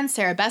in my friend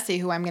Sarah Bessie,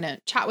 who I'm going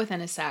to chat with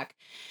in a sec.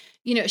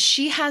 You know,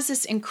 she has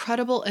this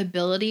incredible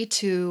ability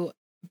to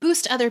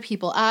boost other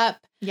people up,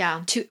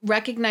 Yeah. to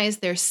recognize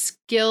their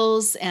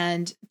skills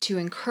and to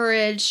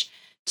encourage,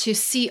 to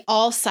see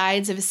all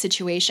sides of a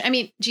situation. I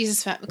mean,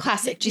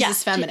 classic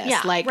Jesus feminist.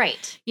 Yeah, like,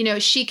 right. you know,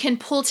 she can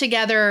pull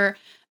together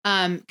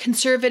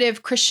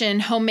conservative Christian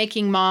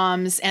homemaking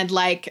moms and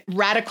like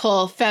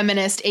radical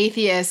feminist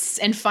atheists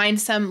and find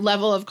some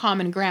level of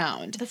common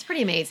ground. That's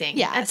pretty amazing.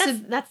 Yeah,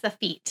 That's the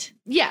feat.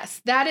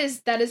 Yes, that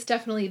is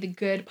definitely the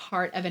good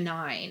part of a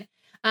 9.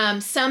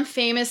 Some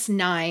famous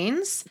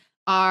 9s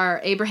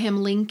are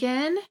Abraham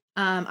Lincoln,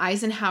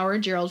 Eisenhower,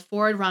 Gerald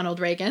Ford, Ronald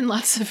Reagan,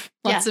 lots of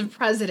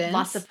presidents.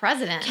 Lots of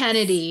presidents.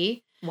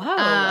 Kennedy.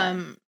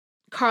 Whoa.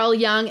 Carl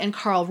Jung and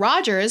Carl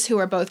Rogers, who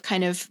are both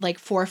kind of like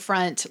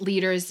forefront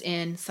leaders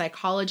in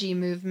psychology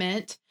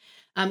movement.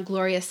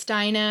 Gloria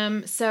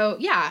Steinem. So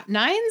yeah,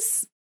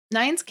 9s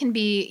can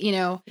be, you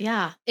know,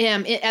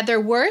 at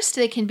their worst,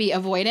 they can be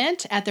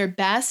avoidant. At their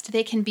best,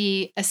 they can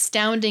be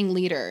astounding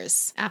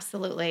leaders.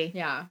 Absolutely.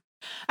 Yeah.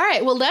 All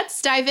right. Well, let's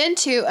dive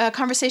into a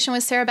conversation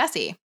with Sarah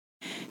Bessie.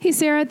 Hey,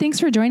 Sarah, thanks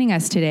for joining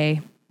us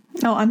today.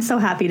 Oh, I'm so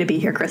happy to be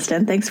here,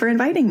 Kristen. Thanks for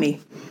inviting me.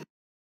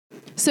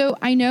 So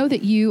I know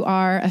that you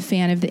are a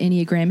fan of the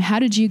Enneagram. How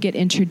did you get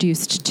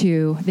introduced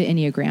to the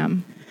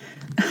Enneagram?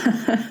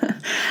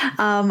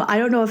 I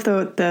don't know if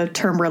the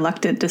term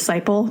reluctant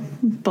disciple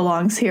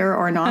belongs here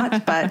or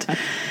not, but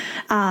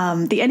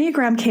the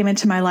Enneagram came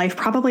into my life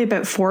probably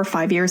about 4 or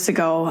 5 years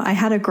ago. I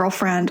have a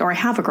girlfriend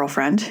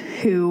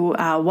who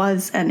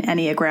was an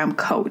Enneagram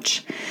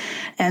coach.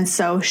 And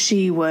so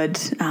she would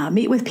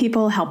meet with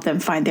people, help them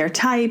find their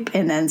type,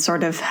 and then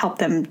sort of help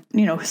them,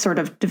 you know, sort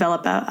of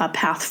develop a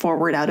path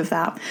forward out of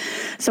that.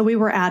 So we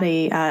were at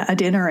a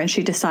dinner, and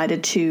she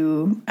decided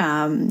to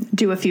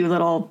do a few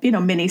little, you know,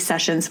 mini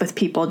sessions with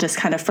people just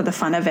kind of for the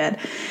fun of it.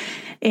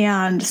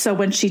 And so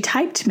when she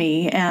typed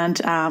me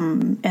and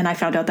I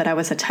found out that I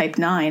was a type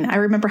 9, I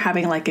remember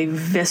having like a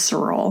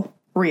visceral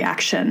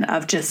reaction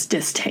of just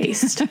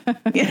distaste,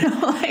 you know,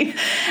 like,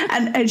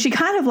 and she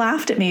kind of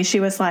laughed at me. She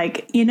was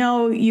like, you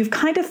know, you've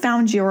kind of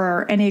found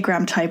your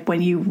Enneagram type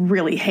when you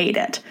really hate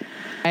it.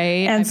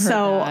 I've heard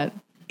that.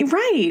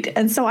 Right.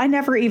 And so I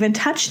never even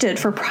touched it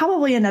for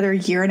probably another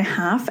 1.5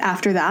 years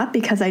after that,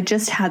 because I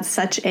just had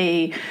such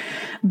a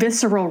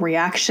visceral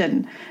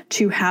reaction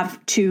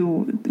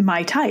to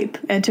my type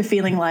and to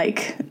feeling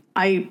like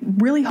I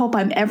really hope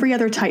I'm every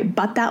other type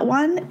but that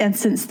one. And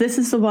since this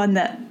is the one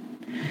that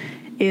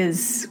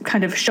is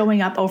kind of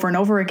showing up over and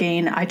over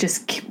again, I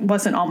just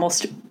wasn't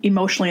almost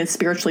emotionally and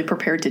spiritually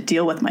prepared to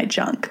deal with my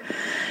junk.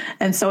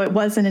 And so it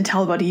wasn't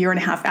until about 1.5 years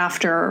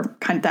after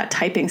kind of that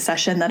typing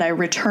session that I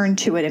returned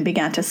to it and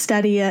began to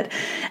study it.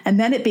 And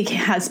then it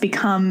has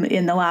become,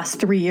 in the last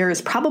 3 years,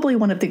 probably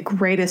one of the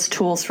greatest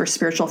tools for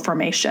spiritual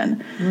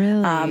formation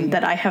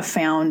that I have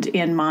found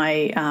in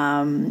my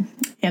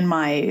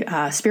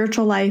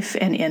spiritual life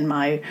and in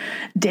my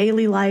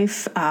daily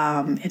life.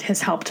 It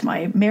has helped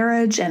my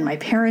marriage and my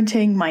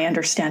parenting, my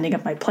understanding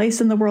of my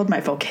place in the world, my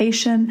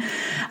vocation.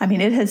 I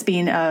mean, it has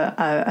been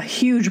a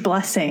huge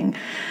blessing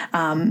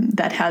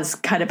that has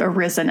kind of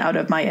arisen out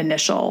of my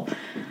initial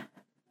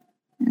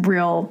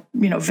real,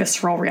 you know,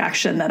 visceral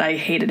reaction that I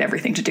hated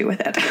everything to do with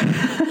it.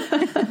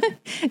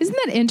 Isn't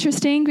that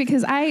interesting?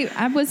 Because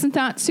I wasn't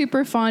not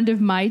super fond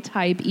of my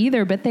type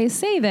either, but they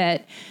say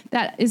that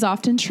is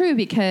often true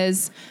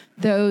because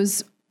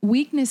those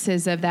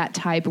weaknesses of that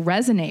type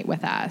resonate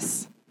with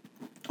us.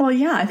 Well,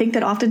 yeah, I think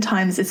that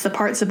oftentimes it's the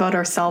parts about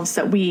ourselves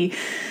that we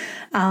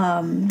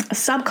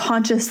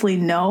subconsciously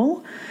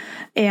know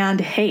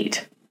and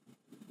hate.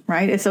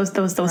 Right? It's those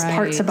right.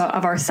 parts of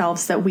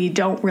ourselves that we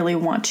don't really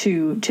want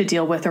to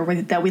deal with, or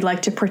that we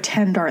like to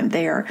pretend aren't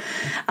there.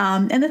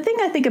 And the thing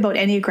I think about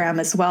Enneagram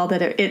as well,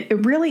 that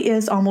it really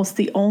is almost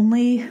the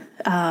only,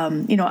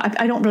 you know,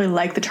 I don't really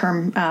like the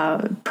term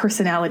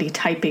personality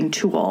typing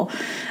tool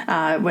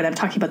when I'm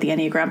talking about the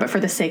Enneagram, but for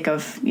the sake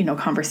of, you know,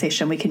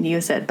 conversation, we can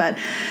use it. But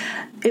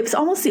it's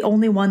almost the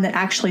only one that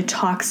actually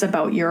talks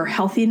about your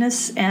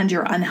healthiness and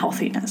your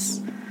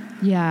unhealthiness.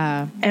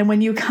 Yeah. And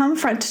when you come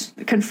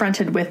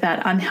confronted with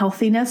that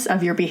unhealthiness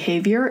of your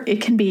behavior, it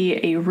can be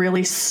a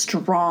really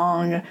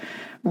strong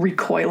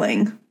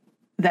recoiling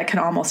that can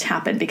almost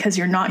happen because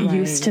you're not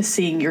used to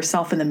seeing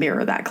yourself in the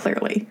mirror that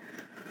clearly.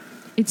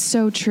 It's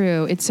so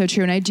true. It's so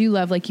true. And I do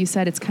love, like you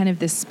said, it's kind of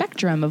this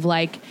spectrum of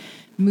like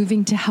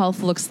moving to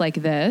health looks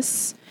like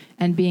this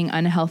and being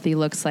unhealthy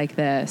looks like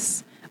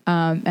this.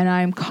 And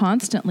I'm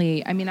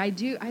constantly, I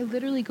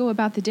literally go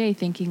about the day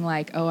thinking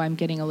like, oh, I'm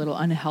getting a little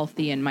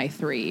unhealthy in my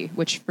 3,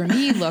 which for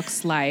me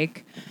looks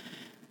like,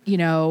 you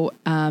know,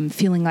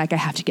 feeling like I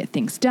have to get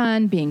things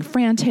done, being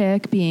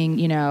frantic, being,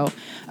 you know,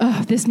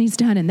 oh, this needs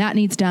done and that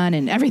needs done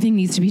and everything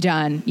needs to be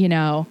done, you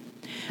know.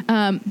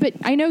 But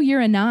I know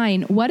you're a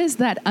 9. What does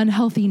that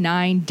unhealthy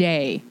 9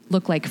 day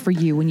look like for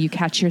you when you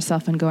catch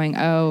yourself and going,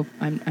 oh,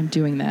 I'm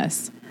doing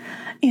this?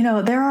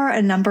 There are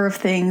a number of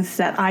things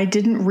that I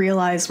didn't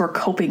realize were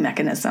coping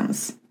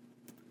mechanisms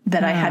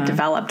that I had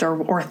developed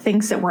or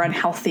things that were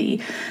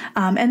unhealthy.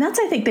 And that's,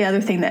 I think, the other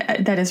thing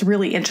that is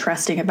really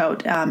interesting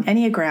about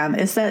Enneagram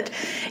is that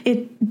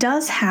it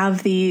does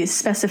have the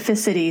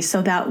specificity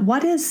so that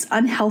what is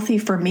unhealthy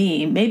for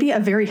me may be a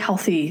very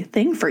healthy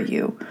thing for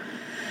you.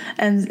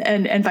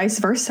 And vice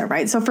versa,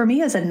 right? So for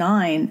me as a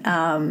 9,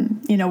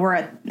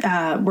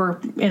 we're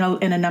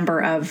in a number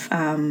of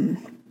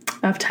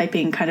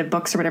typing kind of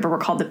books or whatever. We're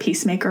called the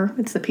Peacemaker.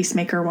 It's the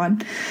Peacemaker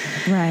one.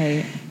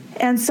 Right.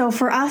 And so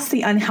for us,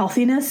 the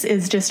unhealthiness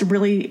is just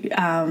really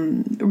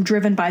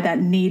driven by that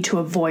need to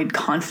avoid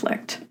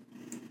conflict.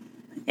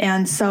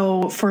 And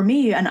so for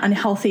me, an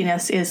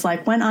unhealthiness is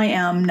like when I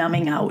am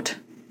numbing out,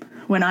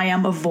 when I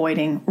am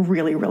avoiding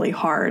really, really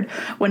hard,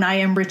 when I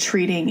am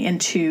retreating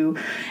into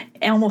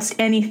almost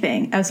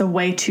anything as a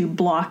way to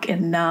block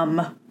and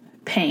numb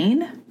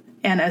pain.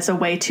 And as a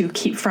way to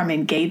keep from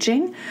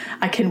engaging,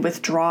 I can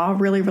withdraw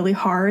really, really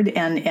hard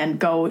and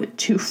go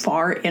too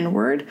far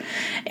inward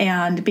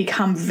and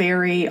become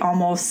very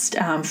almost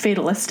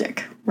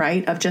fatalistic,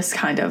 right? Of just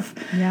kind of,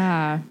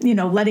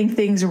 letting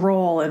things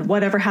roll and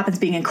whatever happens,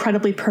 being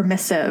incredibly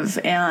permissive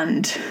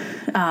and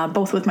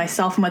both with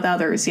myself and with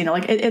others.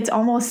 It's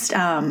almost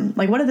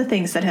like one of the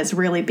things that has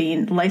really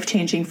been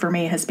life-changing for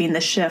me has been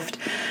the shift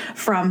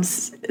from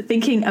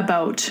thinking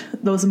about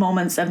those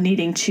moments of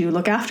needing to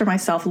look after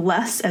myself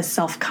less as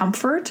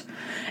self-comfort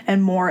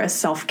and more as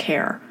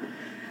self-care.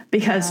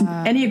 Because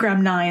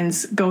Enneagram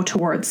 9s go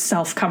towards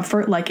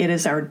self-comfort like it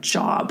is our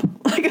job.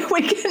 Like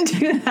we can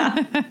do that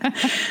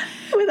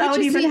without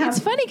even having... It's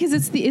funny because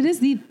it is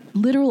the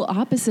literal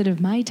opposite of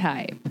my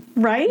type.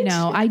 Right?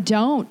 I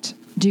don't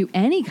do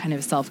any kind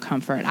of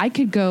self-comfort. I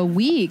could go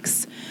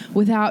weeks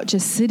without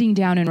just sitting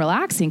down and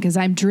relaxing because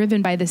I'm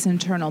driven by this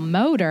internal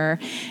motor.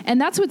 And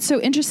that's what's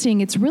so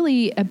interesting. It's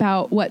really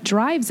about what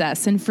drives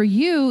us. And for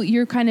you,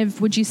 you're kind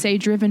of, would you say,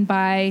 driven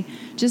by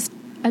just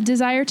a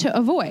desire to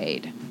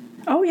avoid?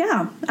 Oh,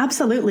 yeah,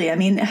 absolutely. I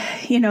mean,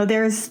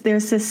 there's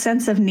this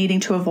sense of needing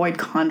to avoid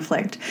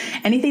conflict.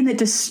 Anything that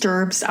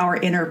disturbs our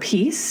inner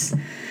peace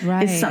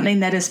is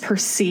something that is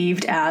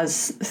perceived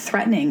as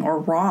threatening or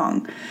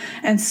wrong.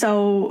 And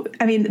so,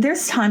 I mean,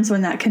 there's times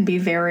when that can be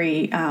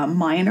very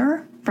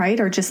minor, right?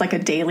 Or just like a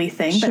daily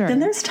thing. Sure. But then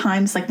there's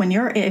times like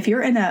if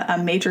you're in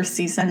a major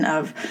season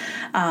of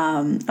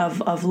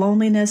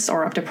loneliness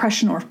or of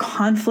depression or of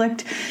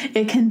conflict,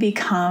 it can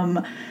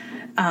become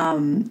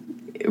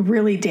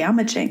really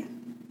damaging,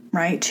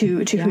 right,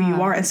 to who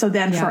you are. And so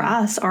then for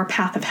us, our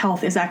path of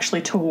health is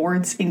actually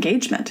towards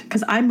engagement,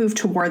 because I move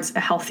towards a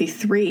healthy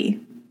 3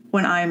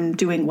 when I'm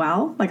doing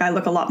well. Like I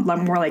look a lot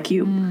more like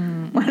you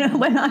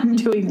when I'm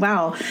doing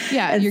well.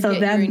 Yeah, and you're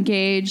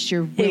engaged,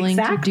 you're willing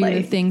to do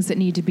the things that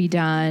need to be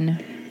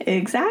done.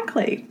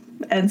 Exactly.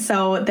 And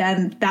so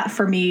then that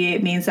for me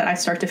means that I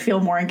start to feel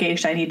more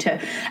engaged. I need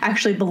to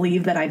actually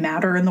believe that I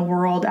matter in the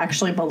world,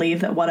 actually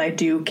believe that what I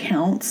do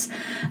counts,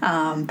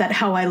 that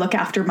how I look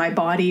after my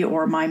body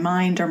or my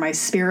mind or my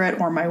spirit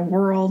or my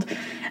world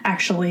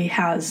actually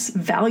has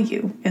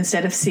value,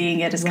 instead of seeing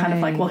it as kind of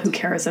like, well, who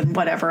cares and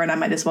whatever, and I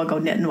might as well go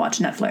knit and watch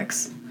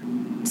Netflix.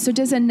 So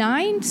does a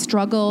 9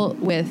 struggle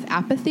with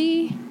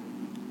apathy?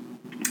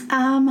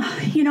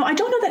 I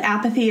don't know that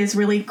apathy is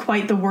really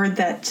quite the word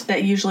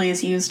that usually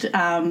is used.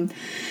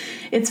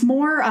 It's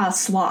more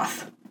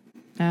sloth,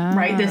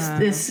 right?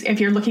 This,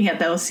 if you're looking at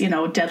those,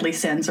 deadly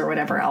sins or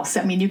whatever else.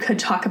 I mean, you could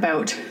talk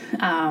about,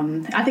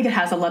 I think it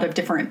has a lot of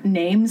different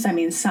names. I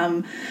mean,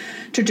 some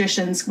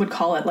traditions would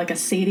call it like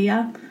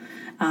acedia,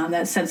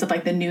 that sense of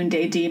like the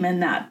noonday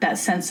demon, that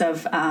sense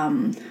of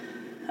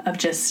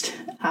just,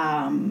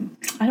 I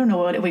don't know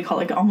what we call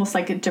it, like almost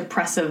like a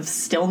depressive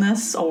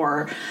stillness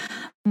or...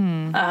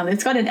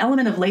 it's got an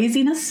element of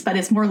laziness, but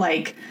it's more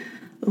like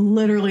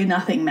literally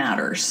nothing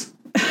matters,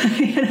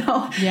 and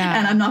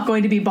I'm not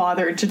going to be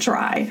bothered to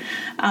try.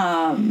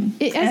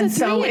 It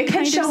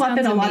can show up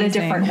in a lot of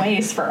different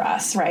ways for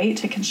us,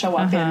 right? It can show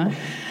up in,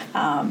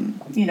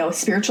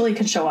 spiritually, it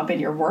can show up in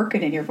your work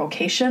and in your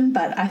vocation.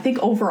 But I think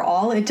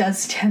overall, it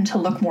does tend to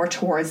look more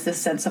towards this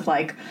sense of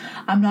like,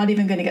 I'm not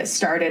even going to get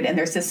started. And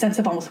there's this sense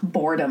of almost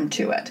boredom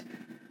to it.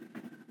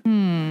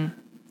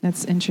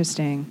 That's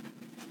interesting.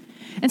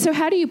 And so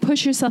how do you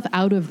push yourself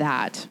out of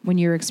that when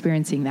you're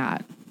experiencing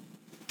that?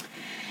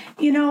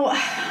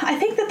 I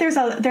think that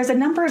there's a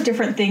number of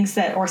different things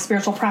or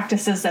spiritual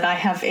practices that I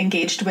have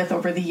engaged with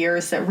over the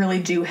years that really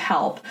do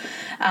help.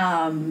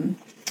 And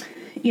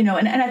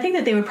I think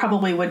that they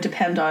would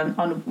depend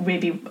on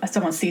maybe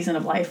someone's season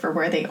of life or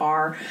where they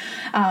are.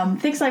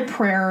 Things like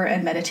prayer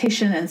and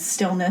meditation and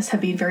stillness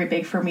have been very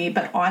big for me.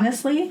 But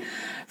honestly,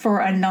 for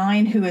a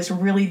 9 who is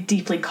really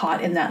deeply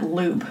caught in that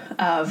loop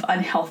of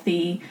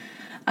unhealthy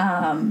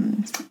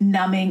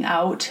numbing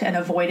out and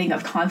avoiding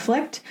of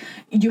conflict,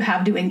 you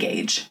have to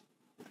engage.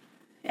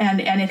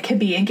 And it can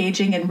be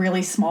engaging in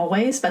really small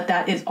ways, but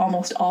that is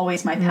almost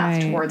always my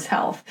path towards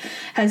health,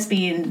 has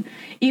been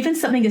even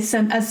something as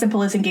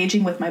simple as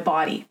engaging with my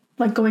body,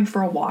 like going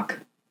for a walk,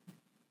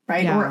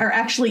 right? Yeah. Or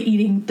actually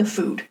eating the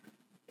food.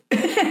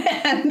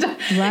 And,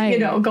 Right. you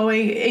know,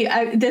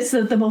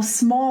 the most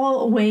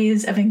small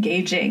ways of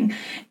engaging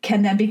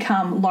can then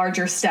become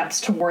larger steps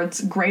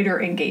towards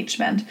greater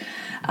engagement.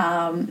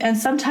 And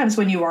sometimes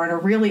when you are in a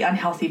really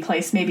unhealthy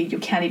place, maybe you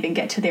can't even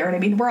get to there. And I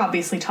mean, we're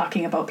obviously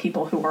talking about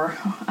people who are,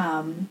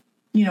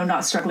 you know,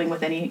 not struggling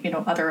with any, you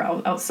know, other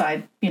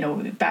outside, you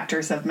know,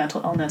 factors of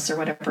mental illness or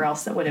whatever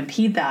else that would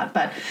impede that.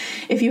 But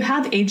if you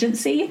have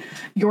agency,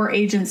 your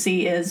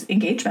agency is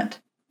engagement,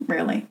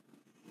 really.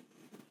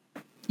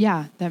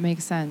 Yeah, that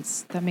makes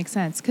sense. That makes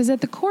sense. Because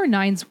at the core,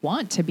 9s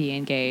want to be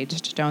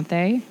engaged, don't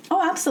they?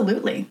 Oh,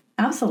 absolutely.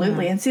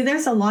 Absolutely. Yeah. And see,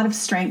 there's a lot of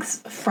strengths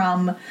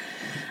from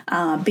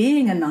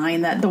being a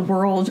 9 that the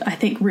world, I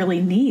think, really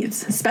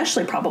needs,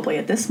 especially probably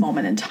at this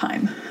moment in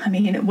time. I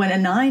mean, when a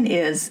 9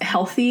 is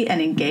healthy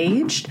and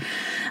engaged,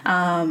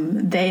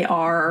 they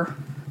are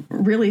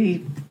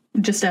really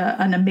just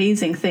an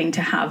amazing thing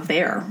to have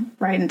there,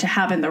 right? And to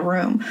have in the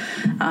room,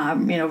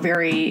 you know,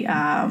 very,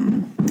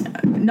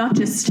 not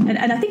just,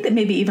 and I think that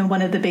maybe even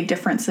one of the big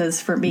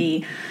differences for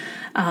me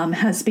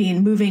has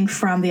been moving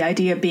from the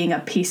idea of being a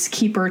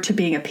peacekeeper to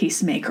being a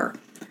peacemaker.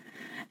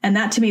 And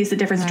that to me is the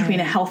difference between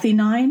a healthy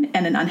 9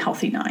 and an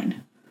unhealthy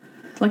 9.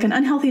 Like an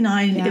unhealthy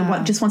 9,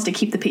 it just wants to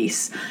keep the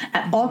peace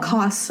at all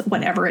costs,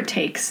 whatever it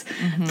takes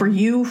for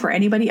you, for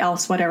anybody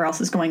else, whatever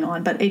else is going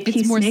on. But a peacemaker,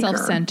 it's more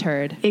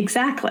self-centered.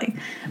 Exactly.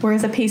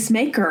 Whereas a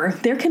peacemaker,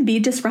 there can be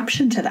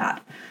disruption to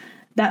that.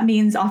 That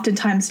means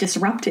oftentimes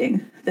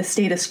disrupting the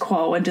status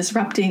quo and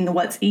disrupting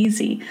what's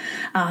easy,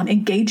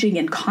 engaging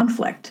in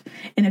conflict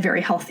in a very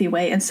healthy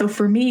way. And so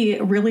for me,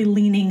 really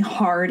leaning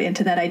hard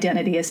into that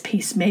identity as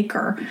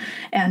peacemaker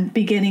and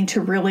beginning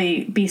to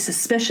really be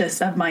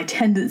suspicious of my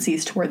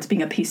tendencies towards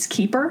being a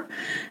peacekeeper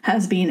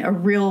has been a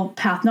real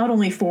path, not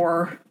only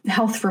for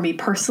health for me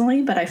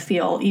personally, but I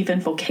feel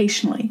even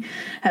vocationally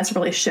has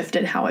really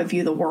shifted how I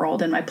view the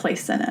world and my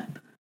place in it.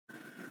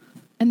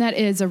 And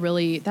that's a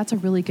really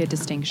good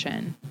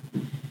distinction.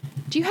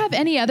 Do you have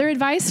any other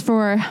advice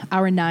for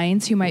our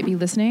 9s who might be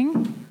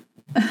listening?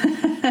 Well,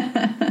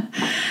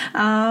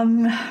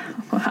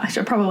 I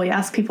should probably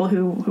ask people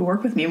who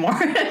work with me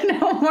more and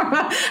know more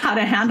about how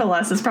to handle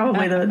us is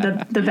probably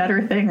the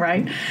better thing,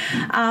 right?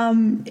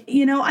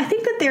 You know, I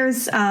think that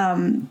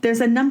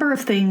there's a number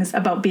of things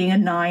about being a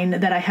 9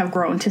 that I have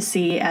grown to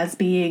see as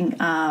being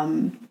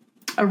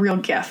a real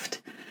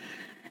gift.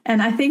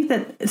 And I think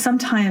that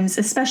sometimes,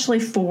 especially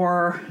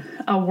for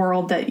a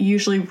world that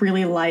usually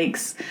really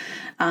likes,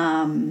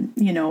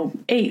 you know,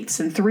 8s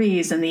and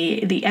 3s and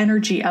the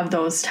energy of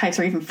those types,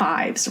 or even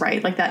 5s,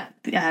 right? Like that,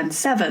 and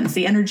 7s,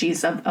 the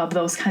energies of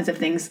those kinds of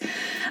things.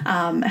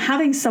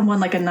 Having someone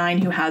like a 9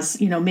 who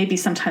has, you know, maybe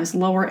sometimes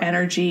lower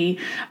energy,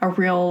 a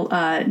real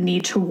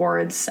need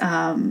towards,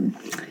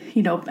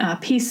 you know,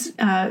 peace,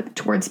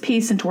 towards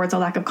peace and towards a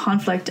lack of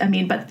conflict. I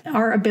mean, but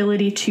our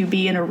ability to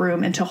be in a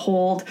room and to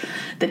hold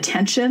the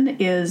tension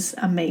is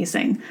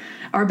amazing.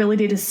 Our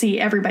ability to see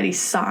everybody's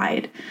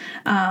side,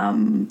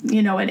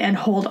 you know, and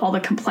hold all the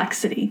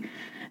complexity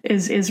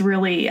is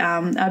really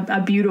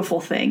a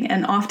beautiful thing.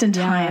 And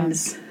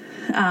oftentimes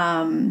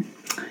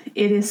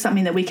it is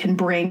something that we can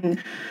bring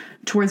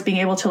towards being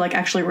able to like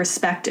actually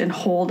respect and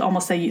hold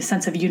almost a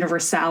sense of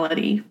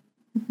universality,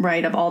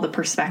 right, of all the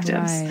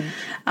perspectives, right.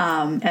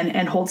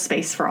 And hold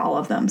space for all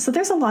of them. So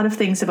there's a lot of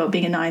things about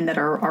being a 9 that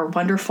are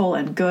wonderful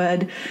and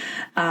good.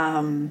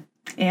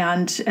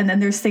 And then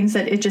there's things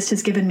that it just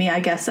has given me, I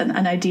guess,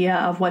 an idea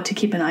of what to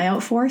keep an eye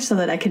out for so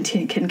that I can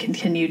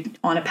continue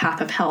on a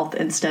path of health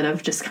instead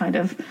of just kind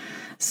of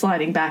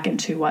sliding back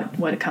into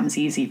what comes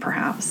easy,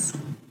 perhaps.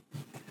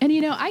 And, you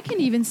know, I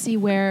can even see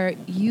where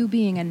you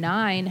being a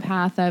 9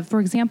 path of, for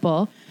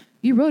example,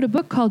 you wrote a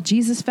book called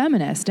Jesus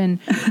Feminist.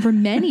 And for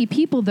many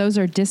people, those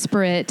are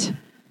disparate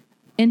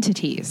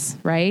entities,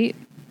 right?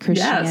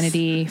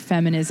 Christianity,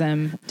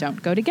 feminism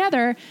don't go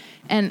together.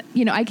 And,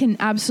 you know, I can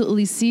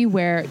absolutely see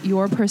where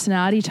your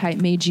personality type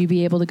made you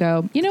be able to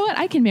go, you know what,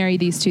 I can marry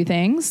these two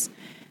things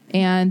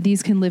and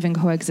these can live in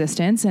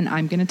coexistence. And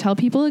I'm going to tell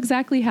people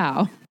exactly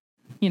how,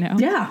 you know?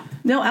 Yeah,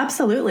 no,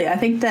 absolutely. I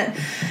think that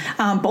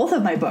both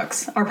of my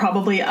books are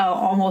probably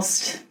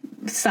almost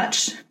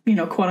such, you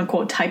know, quote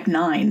unquote type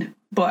 9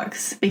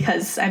 books,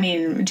 because I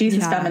mean,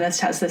 Jesus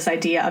Feminist has this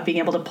idea of being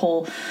able to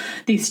pull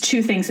these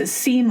two things that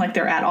seem like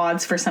they're at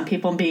odds for some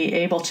people and be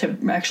able to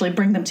actually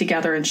bring them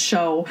together and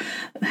show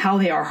how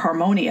they are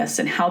harmonious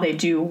and how they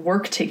do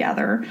work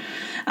together.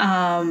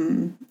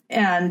 And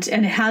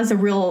it has a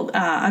real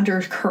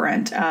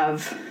undercurrent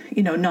of,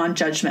 you know,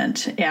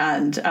 non-judgment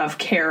and of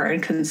care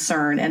and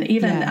concern. And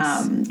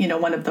even, you know,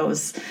 one of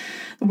those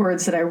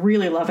words that I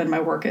really love in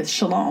my work is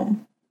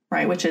shalom.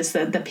 Right, which is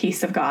the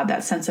peace of God,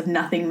 that sense of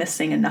nothing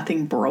missing and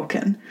nothing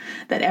broken,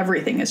 that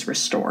everything is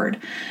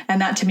restored. And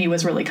that to me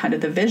was really kind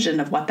of the vision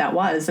of what that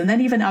was. And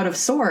then even Out of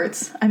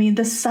Sorts, I mean,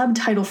 the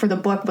subtitle for the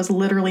book was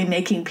literally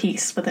Making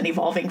Peace with an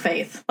Evolving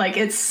Faith. Like,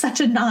 it's such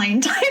a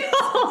 9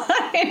 title.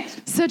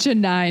 Such a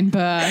 9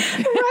 book.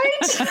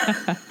 Right?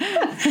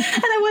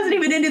 And I wasn't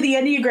even get into the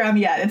Enneagram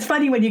yet. It's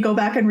funny when you go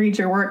back and read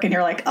your work and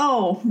you're like,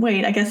 oh,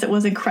 wait, I guess it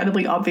was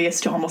incredibly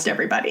obvious to almost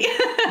everybody.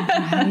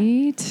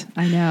 Right?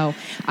 I know.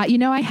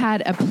 I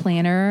had a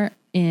planner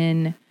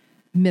in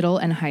middle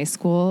and high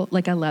school,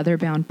 like a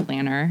leather-bound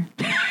planner.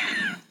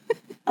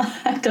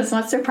 It does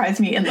not surprise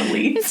me in the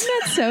least.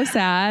 Isn't that so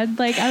sad?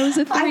 Like, I was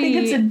a 3. I think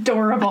it's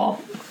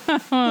adorable.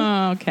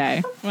 Oh,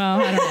 okay. Well,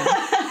 I don't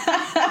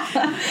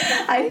know.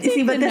 I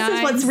see, but this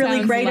is what's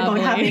really great about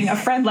having a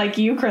friend like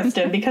you,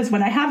 Kristen, because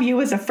when I have you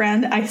as a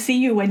friend, I see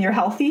you when you're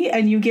healthy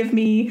and you give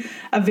me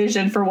a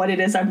vision for what it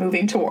is I'm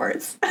moving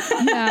towards.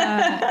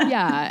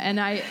 Yeah. And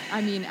I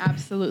mean,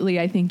 absolutely.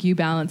 I think you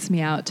balance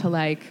me out to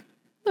like,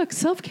 look,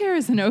 self-care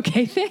is an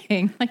okay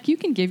thing. Like you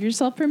can give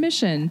yourself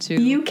permission to.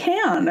 You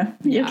can.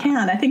 You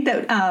can. I think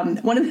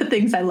that one of the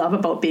things I love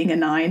about being a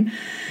 9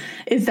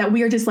 is that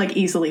we are just like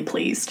easily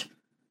pleased.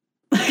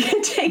 Like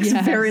it takes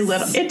very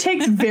little. It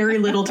takes very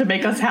little to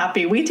make us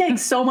happy. We take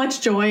so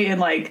much joy in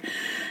like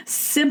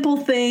simple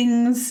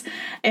things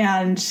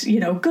and,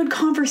 good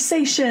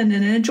conversation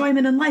and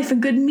enjoyment in life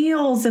and good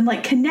meals and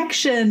like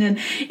connection and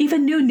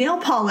even new nail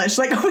polish.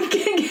 Like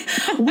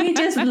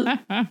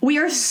we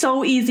are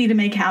so easy to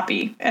make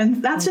happy.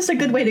 And that's just a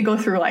good way to go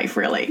through life,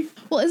 really.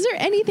 Well, is there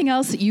anything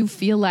else that you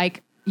feel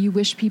like you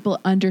wish people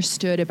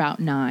understood about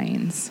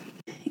 9s?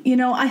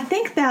 I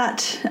think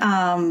that,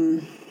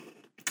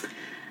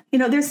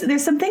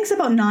 there's some things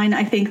about 9,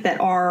 I think, that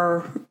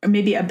are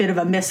maybe a bit of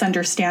a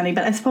misunderstanding,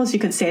 but I suppose you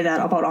could say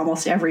that about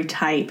almost every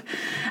type,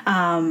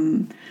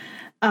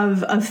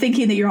 of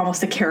thinking that you're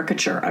almost a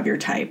caricature of your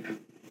type,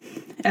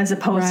 as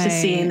opposed to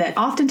seeing that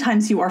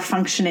oftentimes you are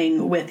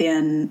functioning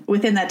within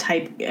that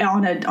type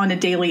on a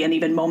daily and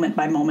even moment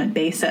by moment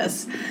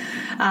basis.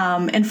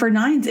 And for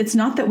 9s, it's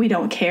not that we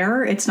don't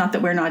care. It's not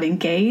that we're not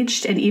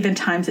engaged. And even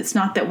times it's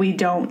not that we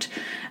don't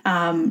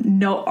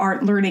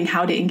aren't learning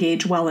how to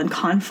engage well in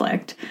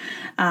conflict.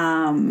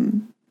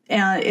 And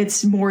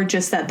it's more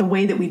just that the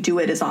way that we do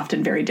it is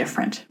often very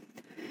different.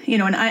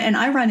 And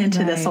I run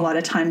into this a lot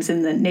of times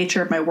in the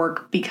nature of my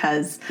work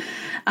because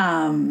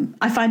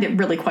I find it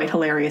really quite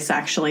hilarious,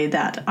 actually,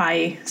 that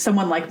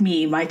someone like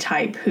me, my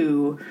type,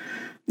 who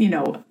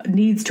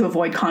needs to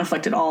avoid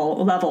conflict at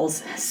all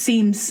levels,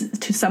 seems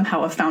to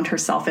somehow have found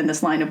herself in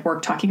this line of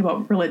work talking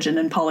about religion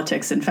and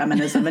politics and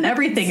feminism and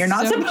everything you're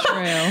not supposed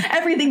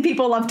everything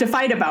people love to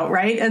fight about,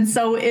 right? And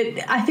so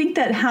I think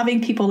that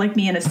having people like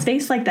me in a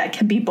space like that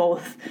can be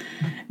both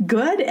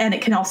good and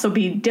it can also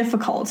be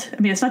difficult.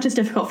 I mean, it's not just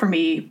difficult for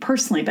me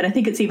personally, but I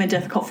think it's even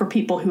difficult for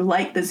people who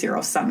like the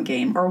zero-sum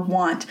game or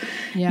want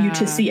you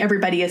to see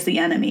everybody as the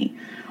enemy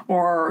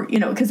or,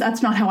 because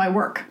that's not how I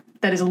work.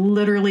 That is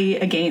literally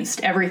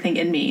against everything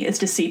in me, is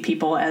to see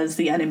people as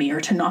the enemy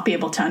or to not be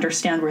able to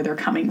understand where they're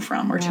coming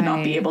from or to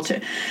not be able to.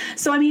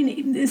 So, I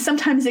mean,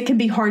 sometimes it can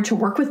be hard to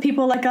work with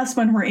people like us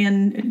when we're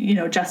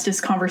in,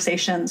 justice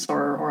conversations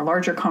or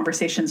larger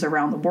conversations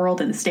around the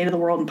world and the state of the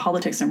world and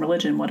politics and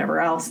religion, whatever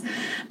else.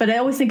 But I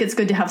always think it's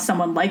good to have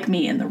someone like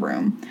me in the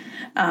room,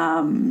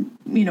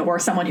 or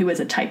someone who is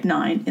a type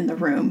 9 in the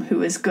room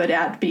who is good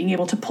at being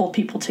able to pull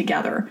people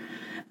together.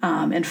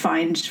 And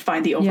find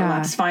the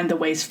overlaps, find the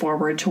ways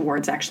forward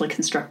towards actually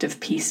constructive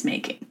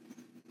peacemaking.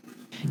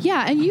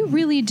 Yeah, and you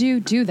really do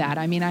that.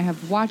 I mean, I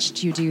have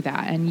watched you do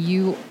that, and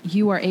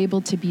you are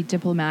able to be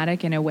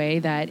diplomatic in a way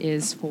that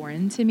is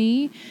foreign to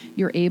me.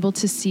 You're able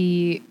to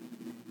see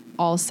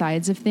all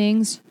sides of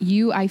things.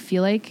 You, I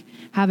feel like,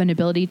 have an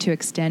ability to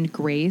extend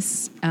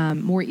grace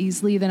more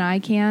easily than I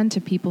can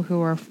to people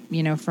who are,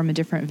 from a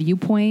different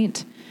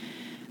viewpoint.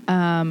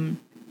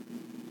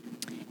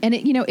 And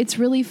it's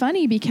really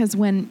funny because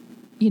when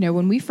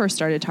we first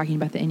started talking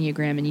about the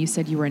Enneagram and you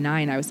said you were a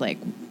 9, I was like,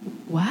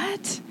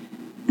 what?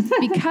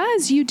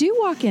 Because you do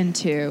walk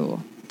into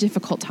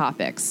difficult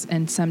topics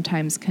and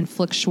sometimes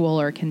conflictual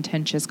or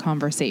contentious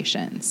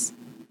conversations.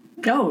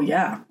 Oh,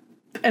 yeah.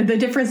 And the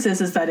difference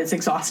is that it's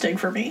exhausting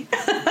for me.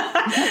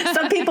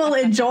 Some people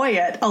enjoy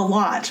it a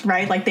lot,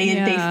 right? Like they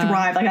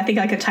thrive. Like I think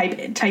like a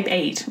type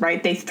 8,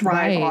 right? They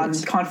thrive on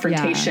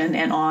confrontation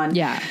and on,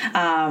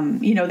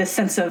 this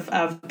sense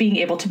of being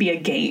able to be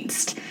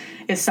against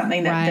is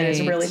something that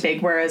is really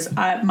big. Whereas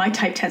my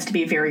type tends to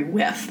be very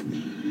with.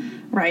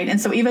 Right.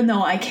 And so even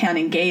though I can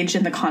engage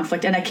in the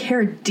conflict and I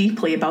care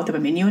deeply about them, I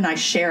mean, you and I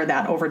share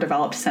that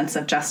overdeveloped sense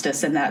of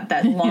justice and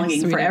that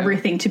longing for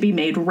everything to be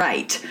made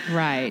right.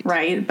 Right.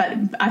 Right. But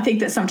I think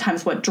that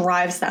sometimes what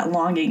drives that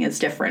longing is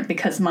different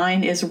because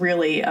mine is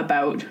really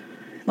about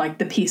like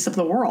the peace of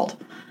the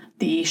world,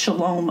 the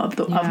shalom of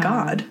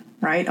God.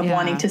 Right. Of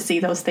wanting to see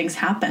those things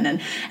happen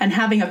and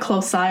having a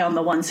close eye on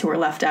the ones who are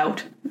left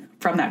out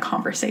from that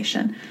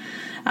conversation.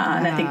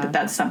 And I think that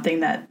that's something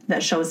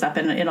that shows up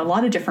in a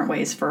lot of different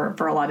ways for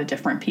a lot of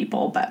different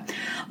people. But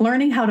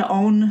learning how to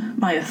own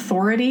my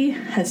authority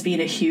has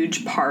been a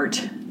huge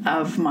part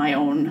of my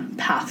own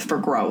path for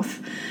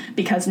growth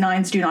because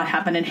 9s do not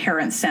have an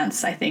inherent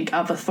sense, I think,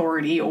 of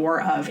authority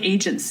or of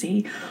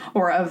agency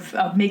or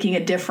of making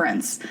a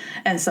difference.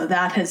 And so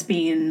that has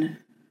been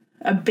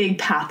a big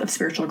path of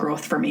spiritual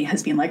growth for me,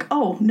 has been like,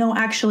 oh, no,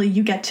 actually,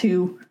 you get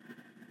to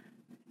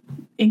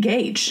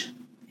engage.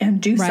 and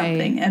do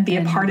something and be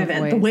a part of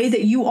it. The way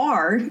that you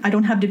are, I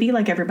don't have to be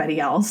like everybody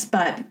else,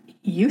 but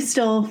you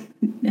still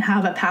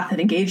have a path of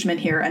engagement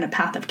here and a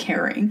path of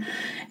caring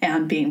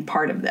and being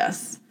part of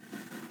this.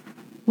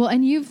 Well,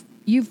 and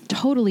you've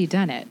totally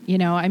done it. You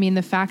know, I mean,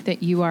 the fact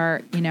that you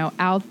are, you know,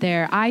 out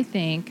there, I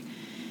think,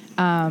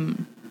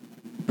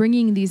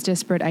 bringing these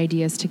disparate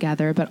ideas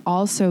together, but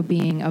also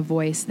being a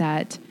voice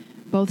that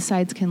both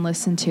sides can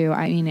listen to.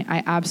 I mean,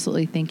 I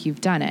absolutely think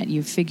you've done it.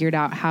 You've figured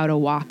out how to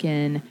walk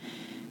into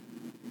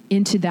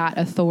that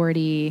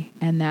authority,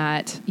 and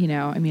that, you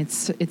know, I mean,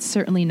 it's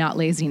certainly not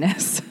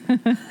laziness.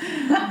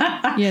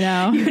 You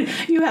know,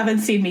 you haven't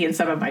seen me in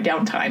some of my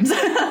downtimes.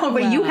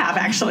 Well, you have,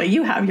 actually.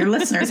 You have. Your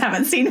listeners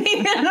haven't seen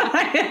me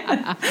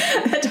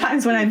at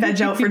times when I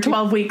veg out for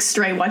 12 weeks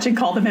straight watching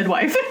Call the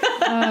Midwife.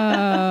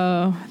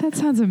 Oh, that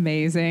sounds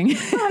amazing.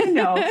 I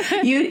know.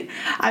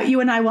 You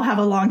and I will have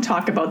a long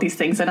talk about these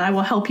things, and I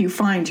will help you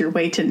find your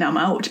way to numb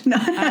out.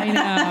 I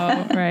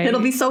know, right? It'll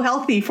be so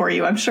healthy for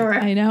you, I'm sure.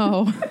 I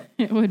know.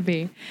 It would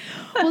be.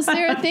 Well,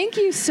 Sarah, thank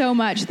you so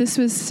much. This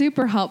was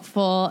super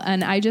helpful,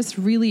 and I just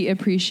really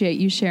appreciate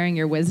you sharing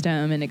your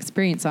wisdom and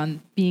experience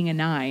on being a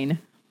 9.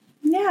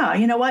 Yeah,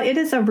 you know what? It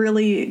is a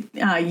really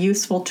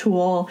useful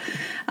tool.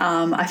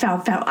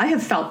 I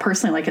have felt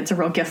personally like it's a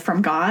real gift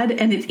from God.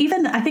 And it's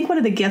even, I think one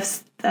of the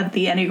gifts that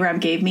the Enneagram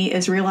gave me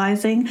is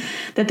realizing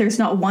that there's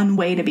not one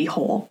way to be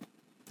whole.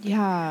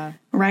 Yeah.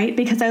 Right?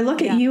 Because I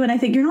look at you and I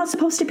think, you're not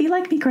supposed to be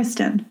like me,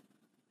 Kristen.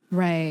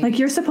 Right. Like,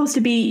 you're supposed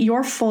to be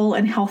your full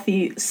and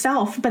healthy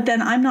self, but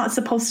then I'm not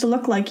supposed to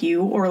look like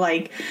you or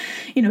like,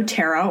 you know,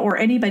 Tara or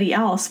anybody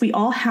else. We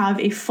all have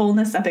a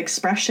fullness of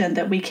expression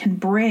that we can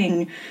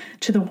bring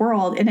to the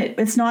world. And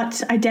it's not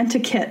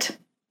identikit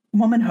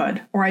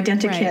womanhood or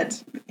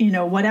identikit, you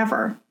know,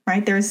 whatever,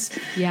 right? There's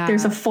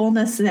a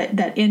fullness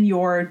that in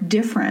your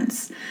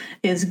difference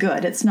is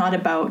good. It's not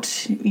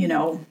about, you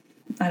know,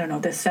 I don't know,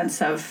 this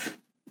sense of,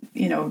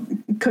 you know,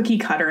 cookie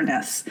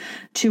cutterness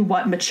to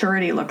what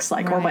maturity looks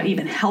like, or what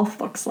even health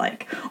looks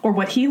like, or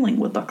what healing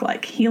would look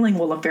like. Healing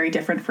will look very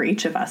different for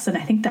each of us. And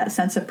I think that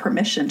sense of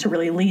permission to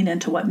really lean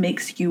into what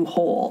makes you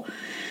whole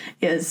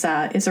is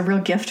a real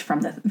gift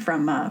from the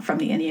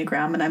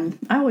Enneagram. And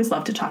I always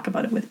love to talk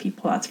about it with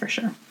people. That's for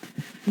sure.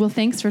 Well,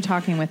 thanks for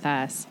talking with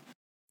us.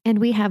 And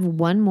we have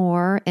one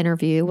more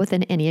interview with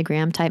an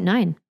Enneagram Type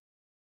 9.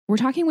 We're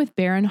talking with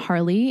Baron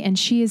Harley, and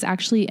she is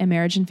actually a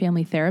marriage and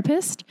family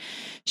therapist.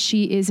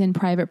 She is in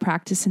private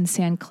practice in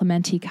San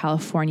Clemente,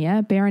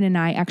 California. Baron and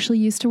I actually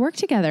used to work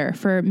together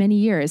for many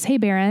years. Hey,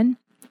 Baron.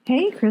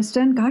 Hey,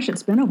 Kristen. Gosh,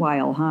 it's been a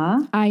while,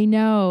 huh? I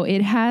know,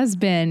 it has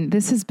been.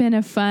 This has been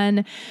a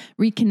fun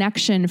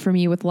reconnection for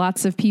me with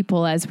lots of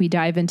people as we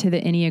dive into the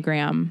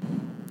Enneagram.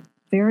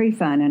 Very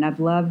fun, and I've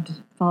loved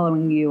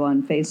following you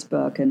on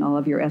Facebook and all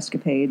of your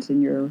escapades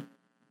and your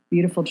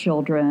beautiful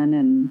children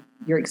and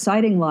your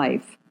exciting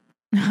life.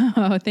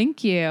 Oh,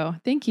 thank you.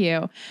 Thank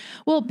you.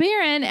 Well,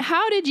 Baron,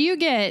 how did you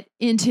get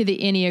into the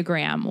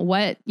Enneagram?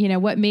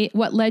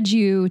 What led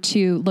you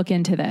to look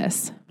into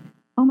this?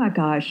 Oh my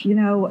gosh.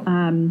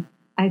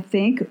 I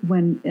think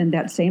when in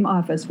that same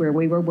office where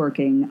we were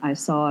working, I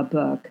saw a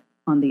book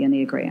on the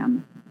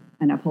Enneagram,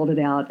 and I pulled it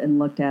out and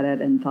looked at it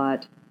and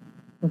thought,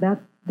 well,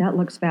 that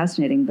looks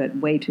fascinating, but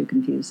way too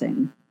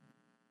confusing.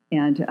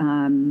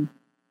 And,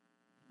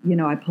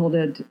 I pulled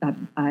it,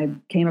 I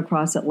came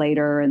across it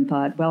later and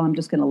thought, well, I'm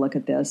just going to look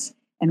at this.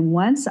 And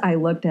once I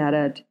looked at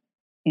it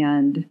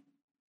and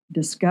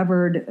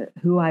discovered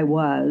who I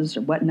was,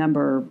 what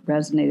number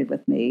resonated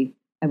with me,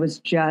 I was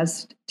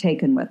just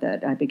taken with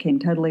it. I became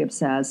totally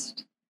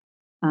obsessed,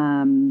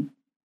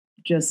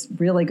 just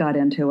really got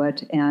into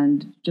it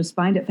and just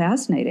find it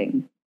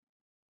fascinating.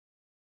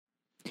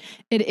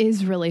 It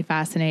is really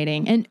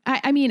fascinating. And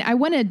I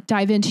want to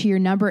dive into your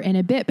number in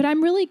a bit, but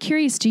I'm really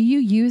curious, do you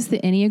use the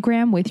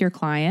Enneagram with your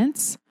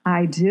clients?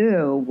 I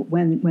do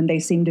when they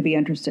seem to be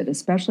interested,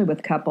 especially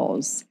with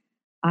couples.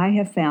 I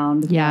have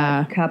found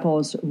that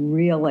couples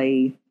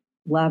really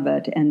love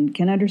it and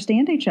can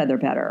understand each other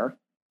better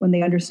when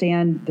they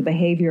understand the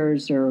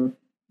behaviors or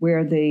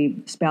where the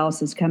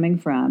spouse is coming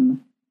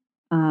from.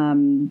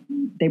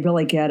 They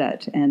really get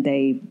it, and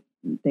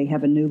they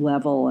have a new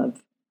level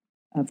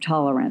of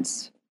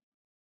tolerance.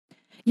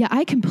 Yeah,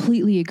 I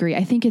completely agree.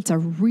 I think it's a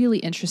really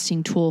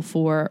interesting tool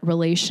for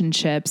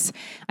relationships.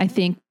 I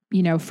think,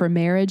 for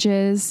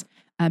marriages,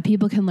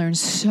 people can learn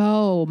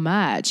so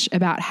much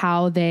about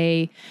how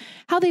they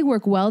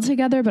work well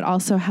together, but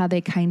also how they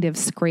kind of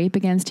scrape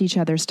against each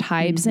other's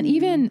types. Mm-hmm. And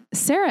even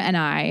Sarah and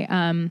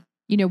I,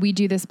 we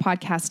do this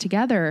podcast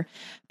together,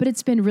 but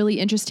it's been really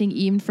interesting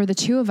even for the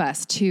two of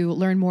us to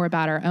learn more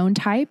about our own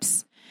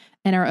types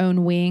and our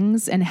own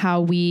wings and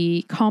how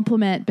we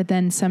complement, but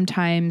then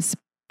sometimes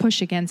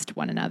push against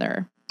one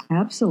another.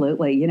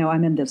 Absolutely.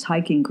 I'm in this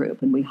hiking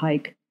group, and we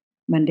hike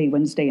Monday,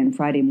 Wednesday, and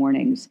Friday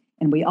mornings.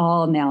 And we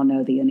all now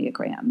know the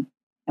Enneagram,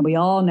 and we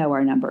all know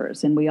our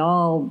numbers, and we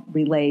all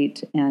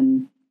relate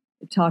and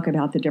talk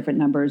about the different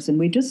numbers. And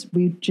we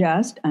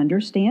just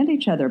understand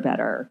each other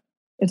better.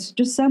 It's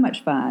just so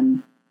much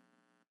fun.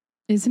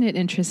 Isn't it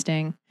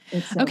interesting?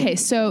 It's so Okay,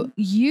 so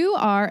you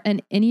are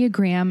an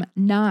Enneagram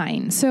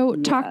 9. So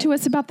talk to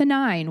us about the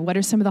 9. What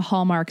are some of the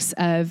hallmarks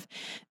of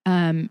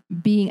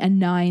being a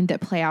 9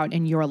 that play out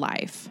in your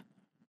life?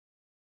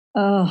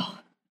 Oh,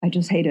 I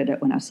just hated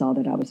it when I saw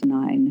that I was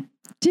 9.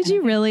 Did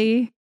you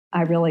really?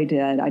 I really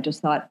did. I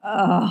just thought,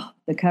 oh,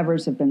 the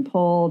covers have been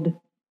pulled.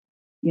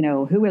 You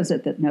know, who is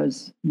it that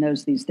knows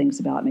these things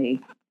about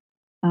me?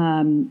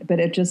 But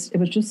it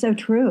was just so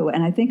true.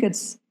 And I think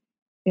it's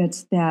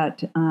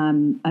that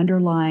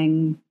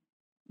underlying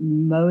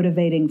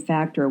motivating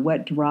factor,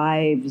 what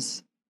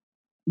drives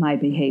my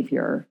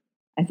behavior.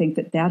 I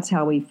think that's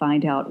how we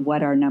find out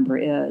what our number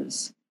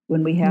is,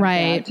 when we have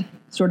that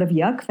sort of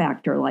yuck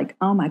factor, like,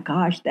 oh my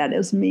gosh, that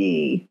is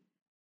me.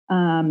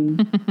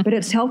 But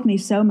it's helped me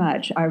so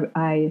much.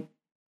 One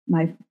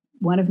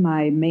of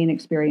my main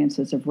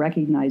experiences of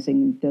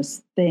recognizing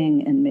this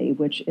thing in me,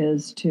 which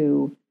is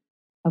to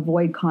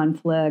avoid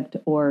conflict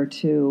or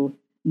to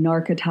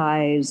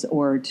narcotize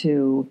or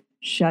to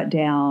shut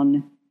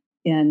down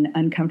in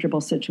uncomfortable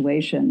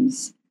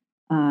situations.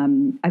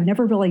 I've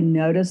never really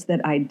noticed that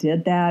I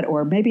did that,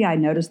 or maybe I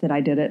noticed that I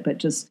did it, but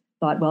just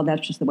thought, well,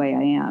 that's just the way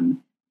I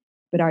am.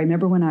 But I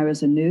remember when I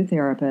was a new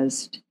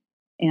therapist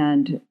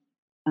and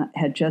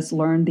had just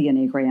learned the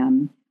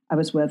Enneagram, I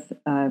was with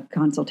a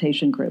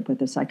consultation group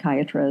with a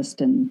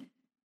psychiatrist and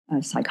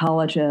a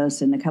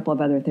psychologist and a couple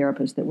of other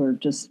therapists that were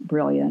just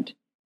brilliant.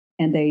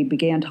 And they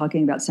began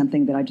talking about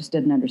something that I just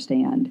didn't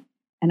understand.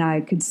 And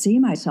I could see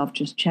myself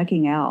just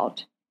checking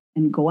out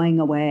and going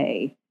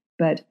away.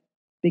 But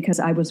because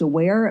I was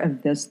aware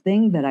of this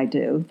thing that I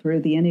do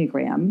through the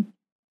Enneagram,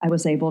 I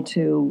was able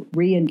to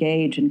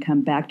re-engage and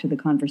come back to the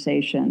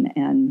conversation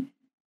and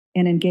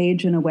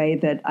engage in a way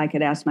that I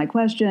could ask my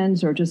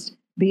questions or just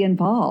be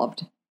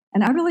involved.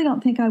 And I really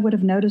don't think I would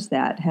have noticed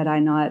that had I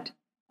not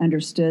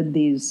understood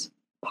these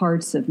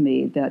parts of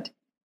me that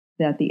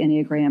the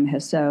Enneagram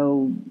has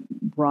so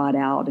brought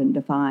out and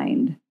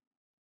defined.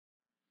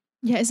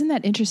 Yeah, isn't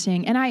that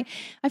interesting? And I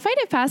find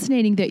it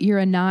fascinating that you're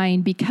a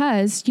 9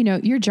 because, you know,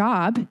 your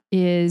job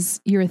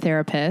is you're a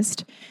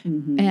therapist.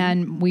 Mm-hmm.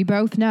 And we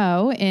both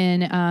know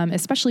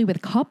especially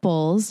with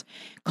couples,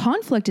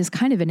 conflict is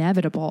kind of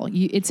inevitable.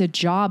 It's a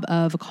job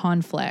of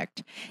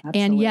conflict.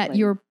 Absolutely. And yet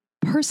your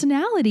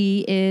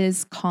personality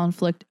is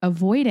conflict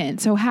avoidant.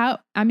 So how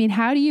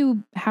do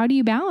you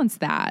balance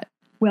that?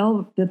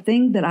 Well, the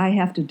thing that I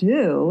have to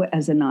do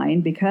as a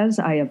 9, because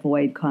I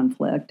avoid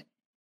conflict,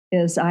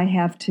 is I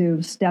have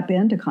to step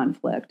into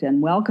conflict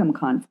and welcome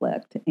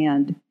conflict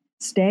and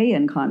stay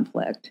in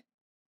conflict.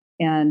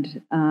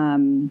 And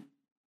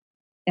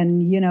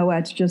you know,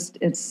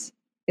 it's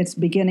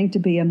beginning to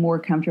be a more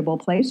comfortable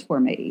place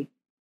for me.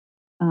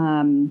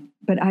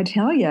 But I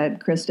tell you,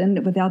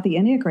 Kristen, without the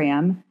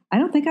Enneagram, I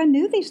don't think I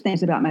knew these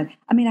things about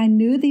I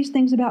knew these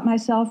things about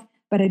myself,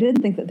 but I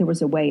didn't think that there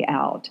was a way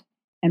out.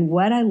 And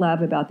what I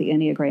love about the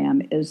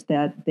Enneagram is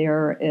that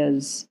there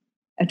is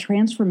a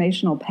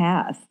transformational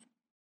path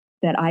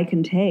that I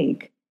can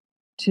take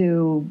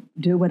to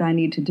do what I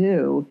need to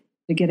do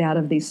to get out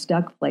of these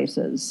stuck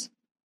places.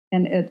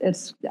 And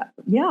it's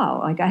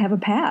like I have a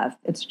path.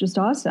 It's just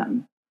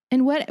awesome.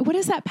 And what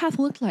does that path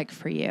look like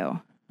for you?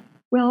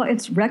 Well,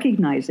 it's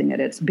recognizing it.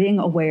 It's being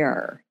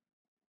aware.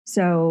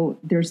 So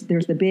there's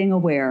the being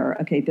aware.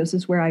 Okay, this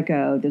is where I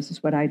go. This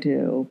is what I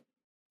do.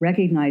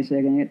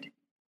 Recognizing it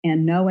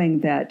and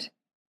knowing that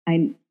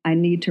I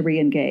need to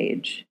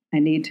re-engage. I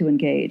need to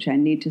engage. I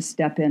need to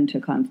step into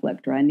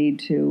conflict, or I need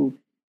to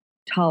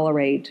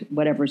tolerate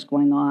whatever's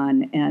going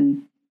on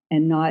and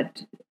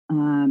not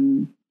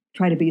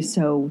try to be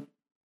so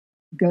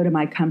go to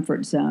my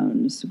comfort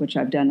zones, which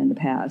I've done in the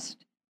past.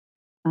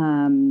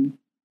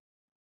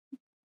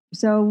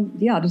 So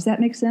yeah, does that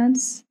make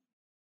sense?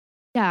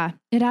 Yeah,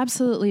 it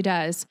absolutely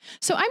does.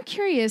 So I'm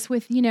curious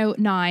with,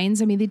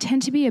 9s, they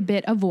tend to be a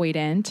bit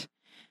avoidant.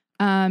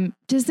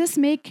 Does this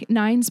make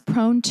 9s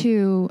prone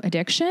to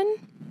addiction?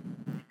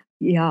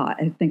 Yeah,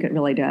 I think it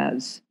really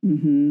does.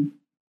 Mm-hmm.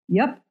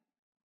 Yep.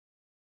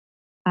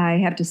 I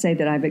have to say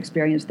that I've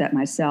experienced that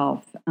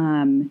myself. I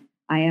am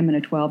in a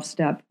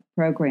 12-step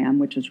program,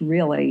 which has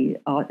really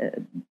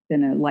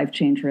been a life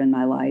changer in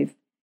my life.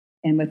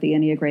 And with the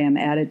Enneagram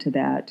added to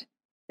that,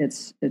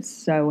 it's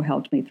so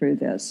helped me through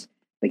this.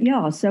 But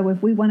yeah, so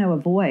if we want to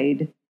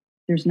avoid,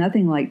 there's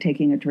nothing like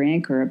taking a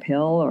drink or a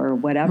pill or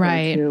whatever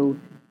to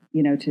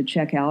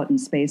check out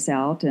and space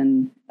out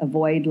and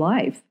avoid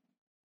life.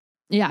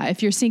 Yeah,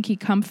 if you're seeking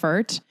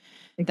comfort,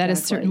 exactly. That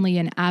is certainly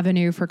an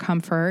avenue for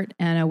comfort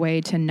and a way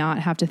to not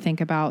have to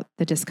think about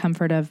the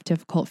discomfort of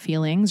difficult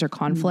feelings or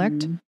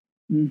conflict.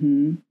 Mm-hmm.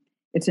 Mm-hmm.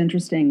 It's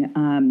interesting.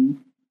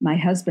 My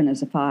husband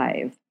is a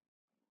 5,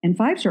 and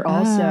 5s are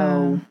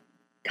also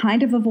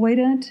kind of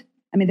avoidant.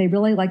 They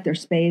really like their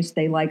space.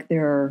 They like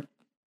their,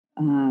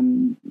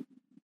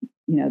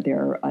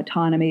 their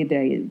autonomy.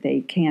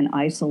 They can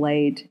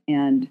isolate.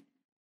 And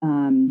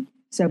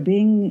so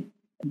being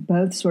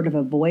both sort of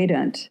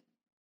avoidant,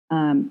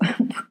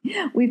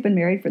 we've been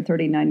married for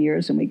 39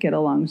 years and we get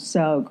along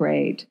so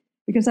great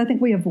because I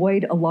think we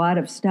avoid a lot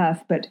of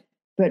stuff, but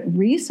But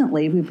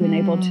recently, we've been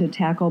able to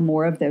tackle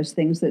more of those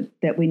things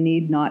that we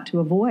need not to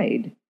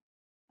avoid.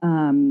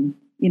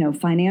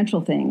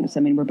 Financial things. I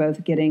mean, we're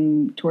both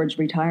getting towards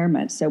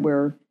retirement, so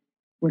we're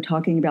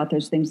talking about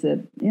those things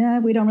that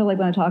we don't really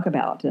want to talk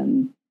about,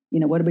 and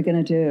what are we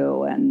going to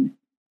do? And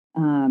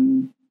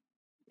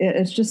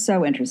it's just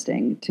so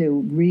interesting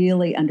to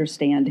really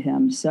understand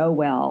him so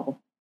well.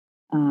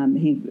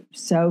 He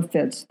so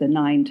fits the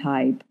 9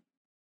 type.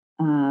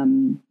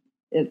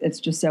 It's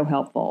just so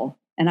helpful.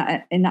 And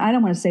I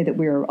don't want to say that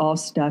we're all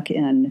stuck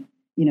in,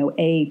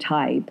 a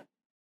type.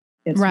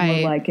 It's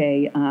more like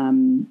a,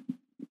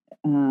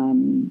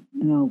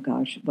 oh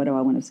gosh, what do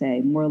I want to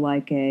say? More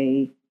like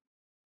a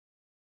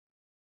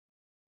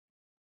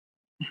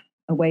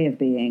way of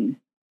being.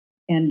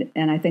 And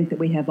I think that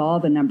we have all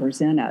the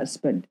numbers in us,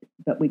 but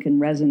we can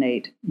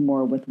resonate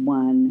more with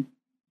one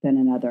than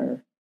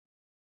another.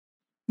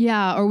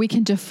 Yeah, or we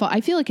can default.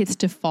 I feel like it's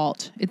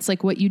default. It's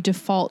like what you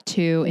default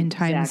to in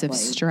times of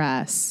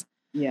stress.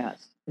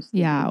 Yes.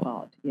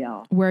 Default.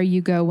 Yeah. Where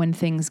you go when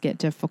things get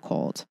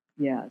difficult.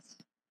 Yes.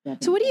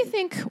 Definitely. So what do you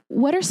think,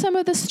 what are some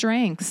of the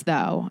strengths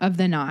though of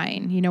the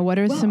 9? What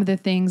are some of the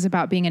things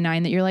about being a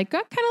 9 that you're like,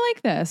 I kind of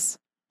like this?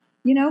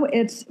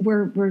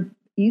 We're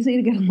easy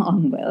to get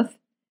along with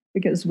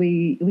because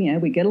we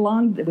get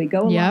along, we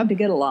go along to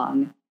get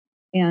along.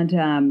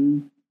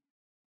 And,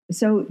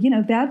 so,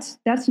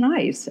 that's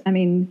nice. I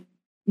mean,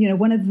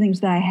 one of the things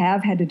that I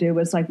have had to do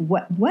was like,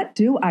 what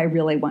do I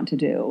really want to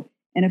do?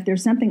 And if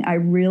there's something I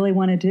really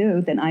want to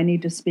do, then I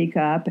need to speak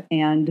up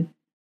and,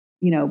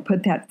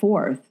 put that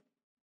forth.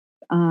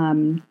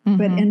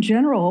 But in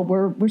general,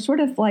 we're sort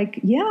of like,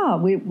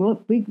 we're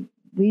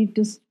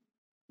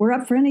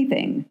up for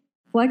anything.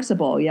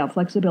 Flexible. Yeah.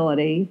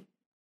 Flexibility.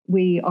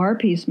 We are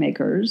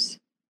peacemakers.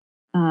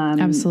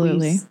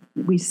 Absolutely.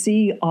 We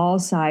see all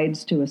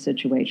sides to a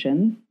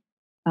situation.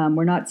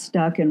 We're not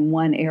stuck in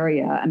one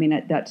area. I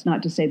mean, that's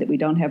not to say that we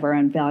don't have our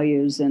own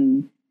values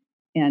and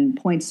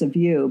points of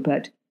view,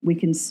 but we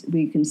can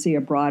see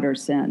a broader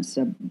sense,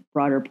 a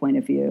broader point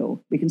of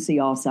view. We can see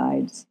all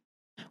sides.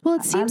 Well,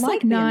 it seems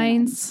like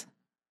 9s.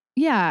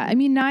 Yeah, I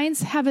mean,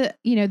 9s have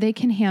they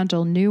can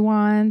handle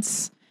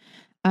nuance.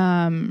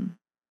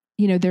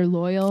 They're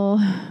loyal.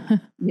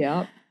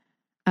 Yeah.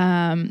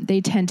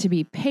 They tend to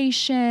be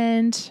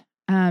patient.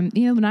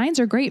 9s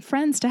are great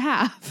friends to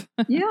have.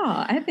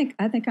 Yeah, I think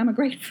I'm a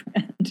great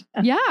friend.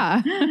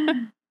 Yeah.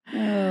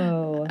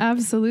 Oh,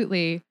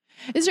 absolutely.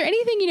 Is there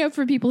anything,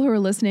 for people who are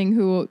listening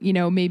who,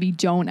 maybe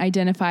don't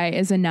identify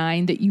as a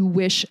 9 that you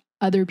wish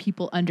other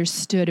people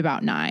understood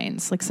about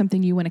 9s? Like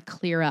something you want to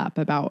clear up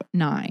about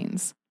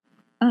 9s?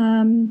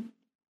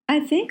 I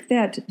think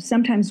that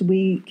sometimes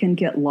we can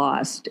get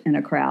lost in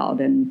a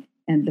crowd and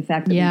the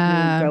fact that we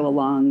do go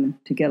along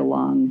to get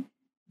along,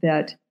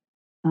 that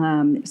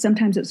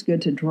sometimes it's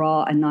good to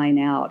draw a 9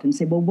 out and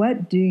say, well,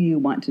 what do you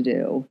want to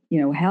do?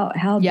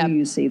 How do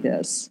you see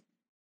this?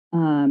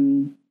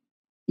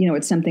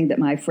 It's something that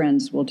my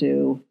friends will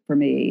do for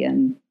me.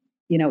 And,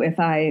 if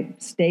I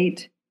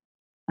state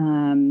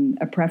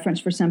a preference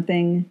for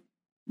something,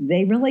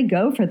 they really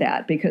go for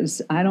that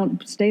because I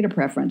don't state a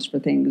preference for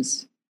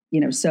things,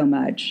 so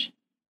much.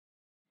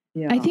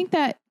 Yeah. I think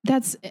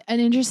that's an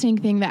interesting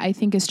thing that I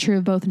think is true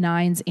of both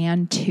 9s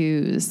and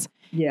 2s.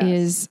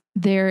 Yes.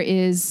 There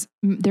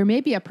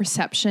may be a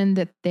perception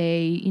that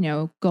they,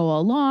 go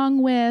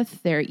along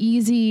with, they're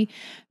easy,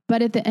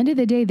 but at the end of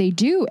the day,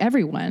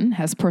 everyone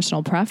has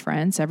personal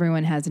preference,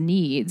 everyone has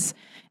needs,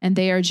 and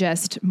they are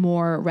just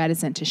more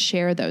reticent to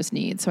share those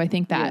needs. So I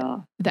think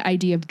that the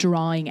idea of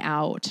drawing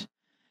out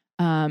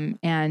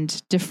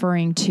and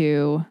deferring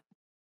to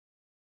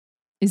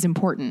is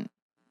important.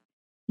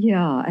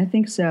 Yeah, I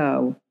think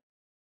so.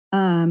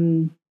 We're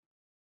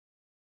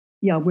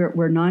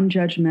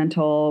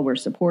non-judgmental, we're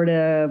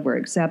supportive, we're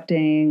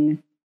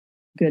accepting,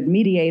 good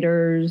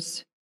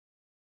mediators,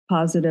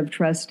 positive,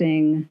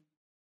 trusting.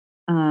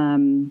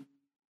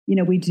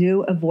 We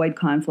do avoid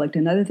conflict.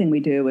 Another thing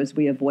we do is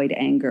we avoid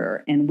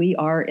anger, and we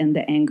are in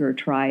the anger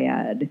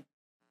triad.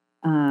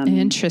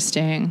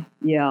 Interesting.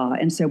 Yeah,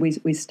 and so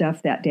we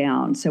stuff that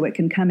down so it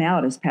can come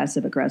out as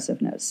passive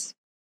aggressiveness.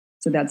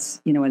 So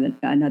that's,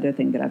 another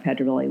thing that I've had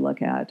to really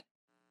look at.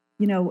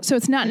 So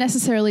it's not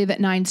necessarily that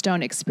 9s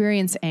don't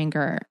experience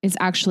anger. It's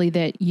actually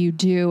that you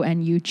do,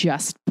 and you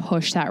just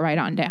push that right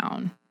on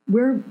down.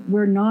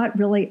 We're not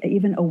really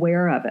even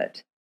aware of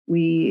it.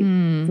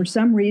 For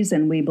some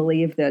reason, we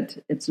believe that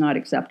it's not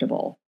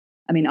acceptable.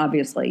 I mean,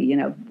 obviously,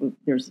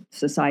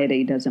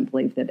 society doesn't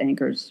believe that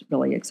anger is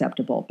really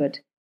acceptable,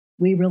 but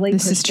we really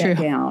push that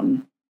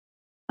down.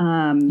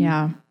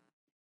 Yeah.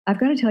 I've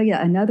got to tell you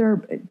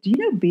do you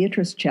know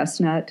Beatrice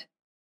Chestnut?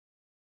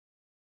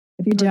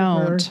 Have you heard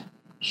of her?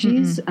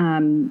 She's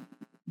been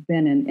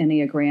an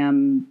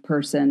Enneagram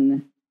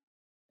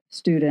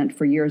student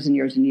for years and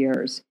years and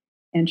years.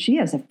 And she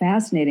has a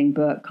fascinating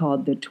book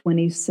called The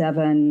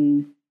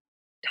 27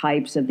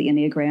 Types of the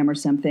Enneagram or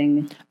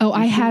something. Oh,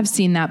 I have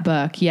seen that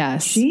book.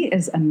 Yes. She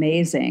is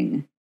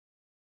amazing.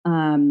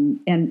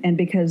 And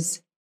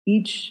because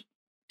each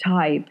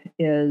type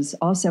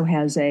also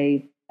has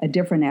a a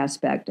different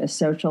aspect, a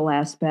social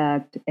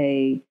aspect,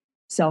 a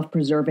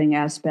self-preserving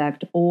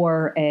aspect,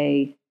 or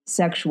a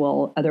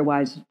sexual,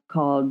 otherwise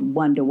called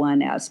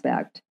one-to-one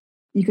aspect.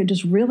 You could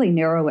just really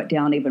narrow it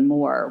down even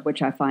more,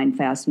 which I find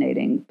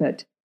fascinating.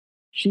 But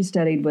she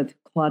studied with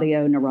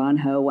Claudio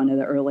Naranjo, one of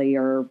the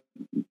earlier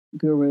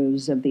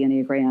gurus of the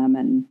Enneagram,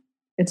 and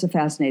it's a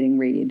fascinating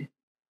read.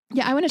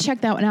 Yeah, I want to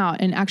check that one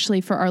out. And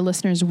actually, for our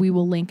listeners, we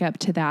will link up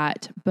to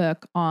that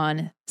book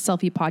on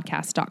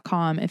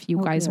selfiepodcast.com if you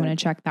guys want to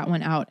check that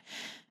one out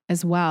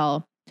as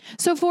well.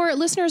 So for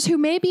listeners who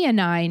may be a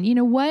 9,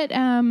 what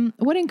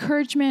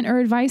encouragement or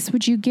advice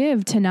would you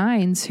give to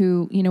 9s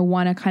who,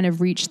 want to kind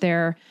of reach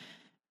their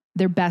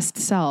best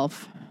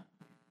self?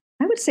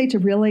 I would say to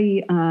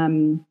really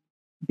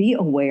be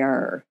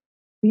aware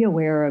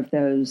of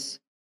those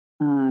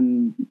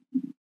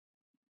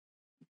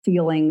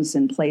feelings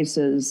and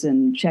places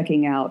and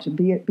checking out.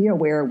 Be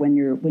aware when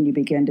you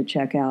begin to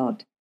check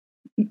out,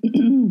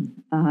 and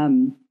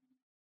come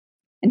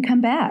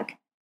back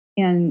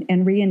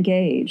and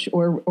re-engage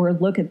or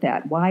look at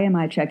that. Why am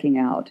I checking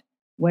out?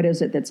 What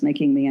is it that's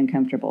making me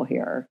uncomfortable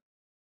here?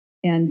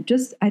 And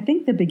just, I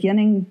think the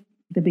beginning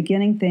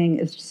thing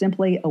is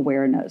simply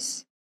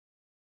awareness.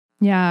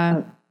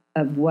 Yeah.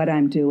 Of what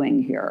I'm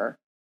doing here,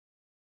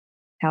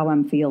 how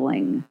I'm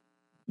feeling,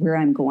 where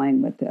I'm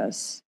going with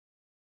this,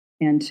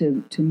 and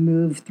to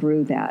move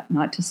through that,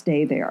 not to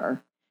stay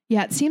there.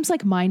 Yeah, it seems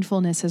like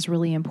mindfulness is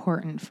really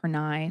important for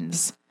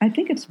 9s. I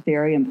think it's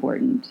very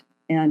important.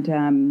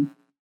 And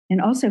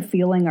also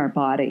feeling our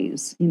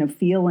bodies,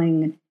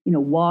 feeling,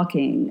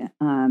 walking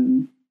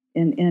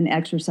in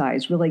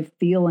exercise, really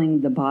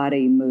feeling the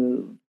body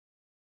move.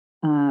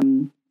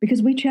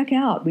 Because we check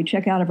out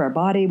of our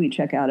body, we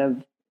check out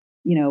of,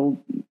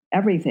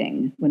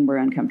 everything when we're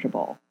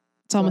uncomfortable.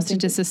 It's almost a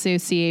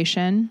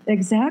disassociation.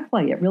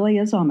 Exactly. It really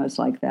is almost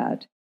like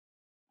that.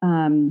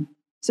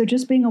 So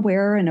just being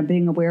aware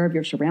of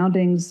your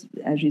surroundings,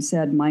 as you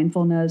said,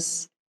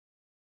 mindfulness,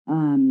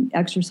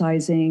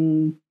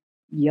 exercising,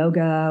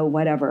 yoga,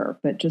 whatever,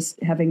 but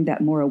just having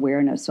that more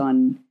awareness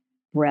on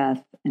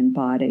breath and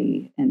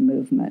body and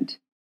movement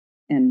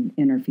and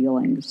inner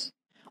feelings.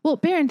 Well,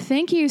 Berin,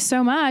 thank you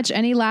so much.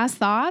 Any last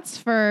thoughts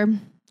for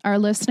our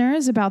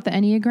listeners about the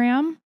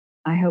Enneagram?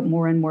 I hope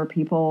more and more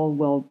people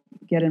will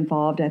get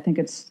involved. I think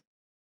it's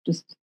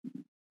just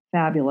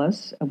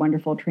fabulous, a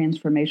wonderful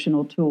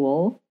transformational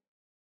tool.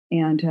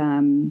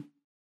 And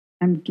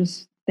I'm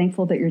just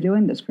thankful that you're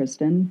doing this,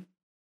 Kristen.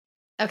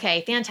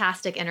 Okay,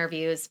 fantastic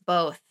interviews,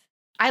 both.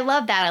 I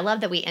love that. I love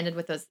that we ended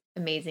with those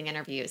amazing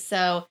interviews.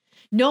 So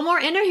no more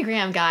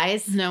Enneagram,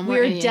 guys. No more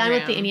We're Enneagram. done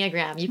with the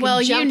Enneagram. You can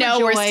Well, jump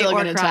for we're joy still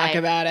or going to cry. talk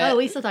about it. Oh,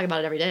 we still talk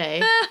about it every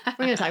day.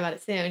 We're going to talk about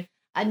it soon.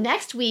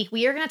 Next week,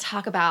 we are going to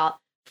talk about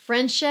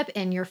friendship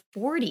in your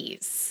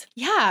 40s.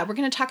 Yeah, we're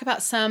going to talk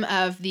about some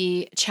of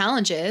the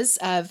challenges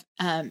of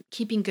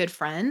keeping good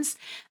friends.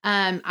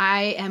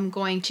 I am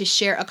going to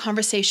share a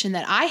conversation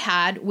that I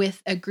had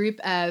with a group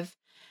of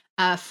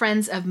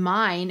friends of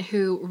mine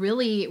who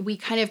really, we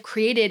kind of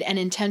created an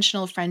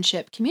intentional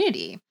friendship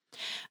community.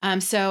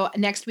 So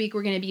next week,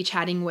 we're going to be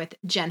chatting with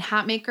Jen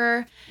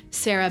Hatmaker,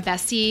 Sarah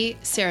Bessey,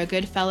 Sarah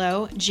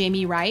Goodfellow,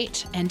 Jamie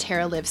Wright, and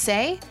Tara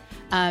Livesay.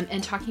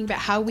 And talking about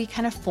how we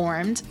kind of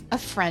formed a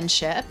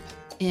friendship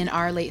in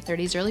our late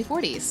 30s, early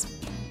 40s.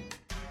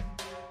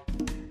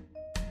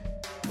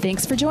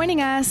 Thanks for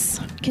joining us.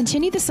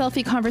 Continue the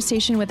selfie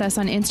conversation with us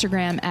on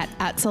Instagram at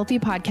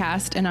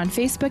 @selfiepodcast and on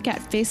Facebook at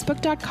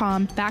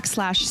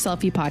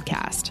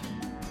facebook.com/selfiepodcast.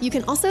 You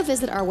can also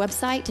visit our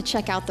website to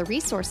check out the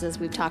resources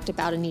we've talked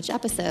about in each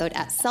episode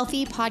at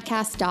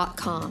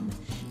selfiepodcast.com.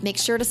 Make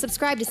sure to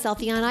subscribe to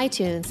Selfie on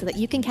iTunes so that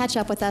you can catch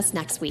up with us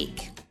next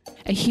week.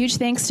 A huge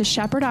thanks to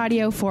Shepherd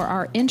Audio for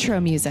our intro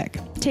music.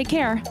 Take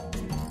care.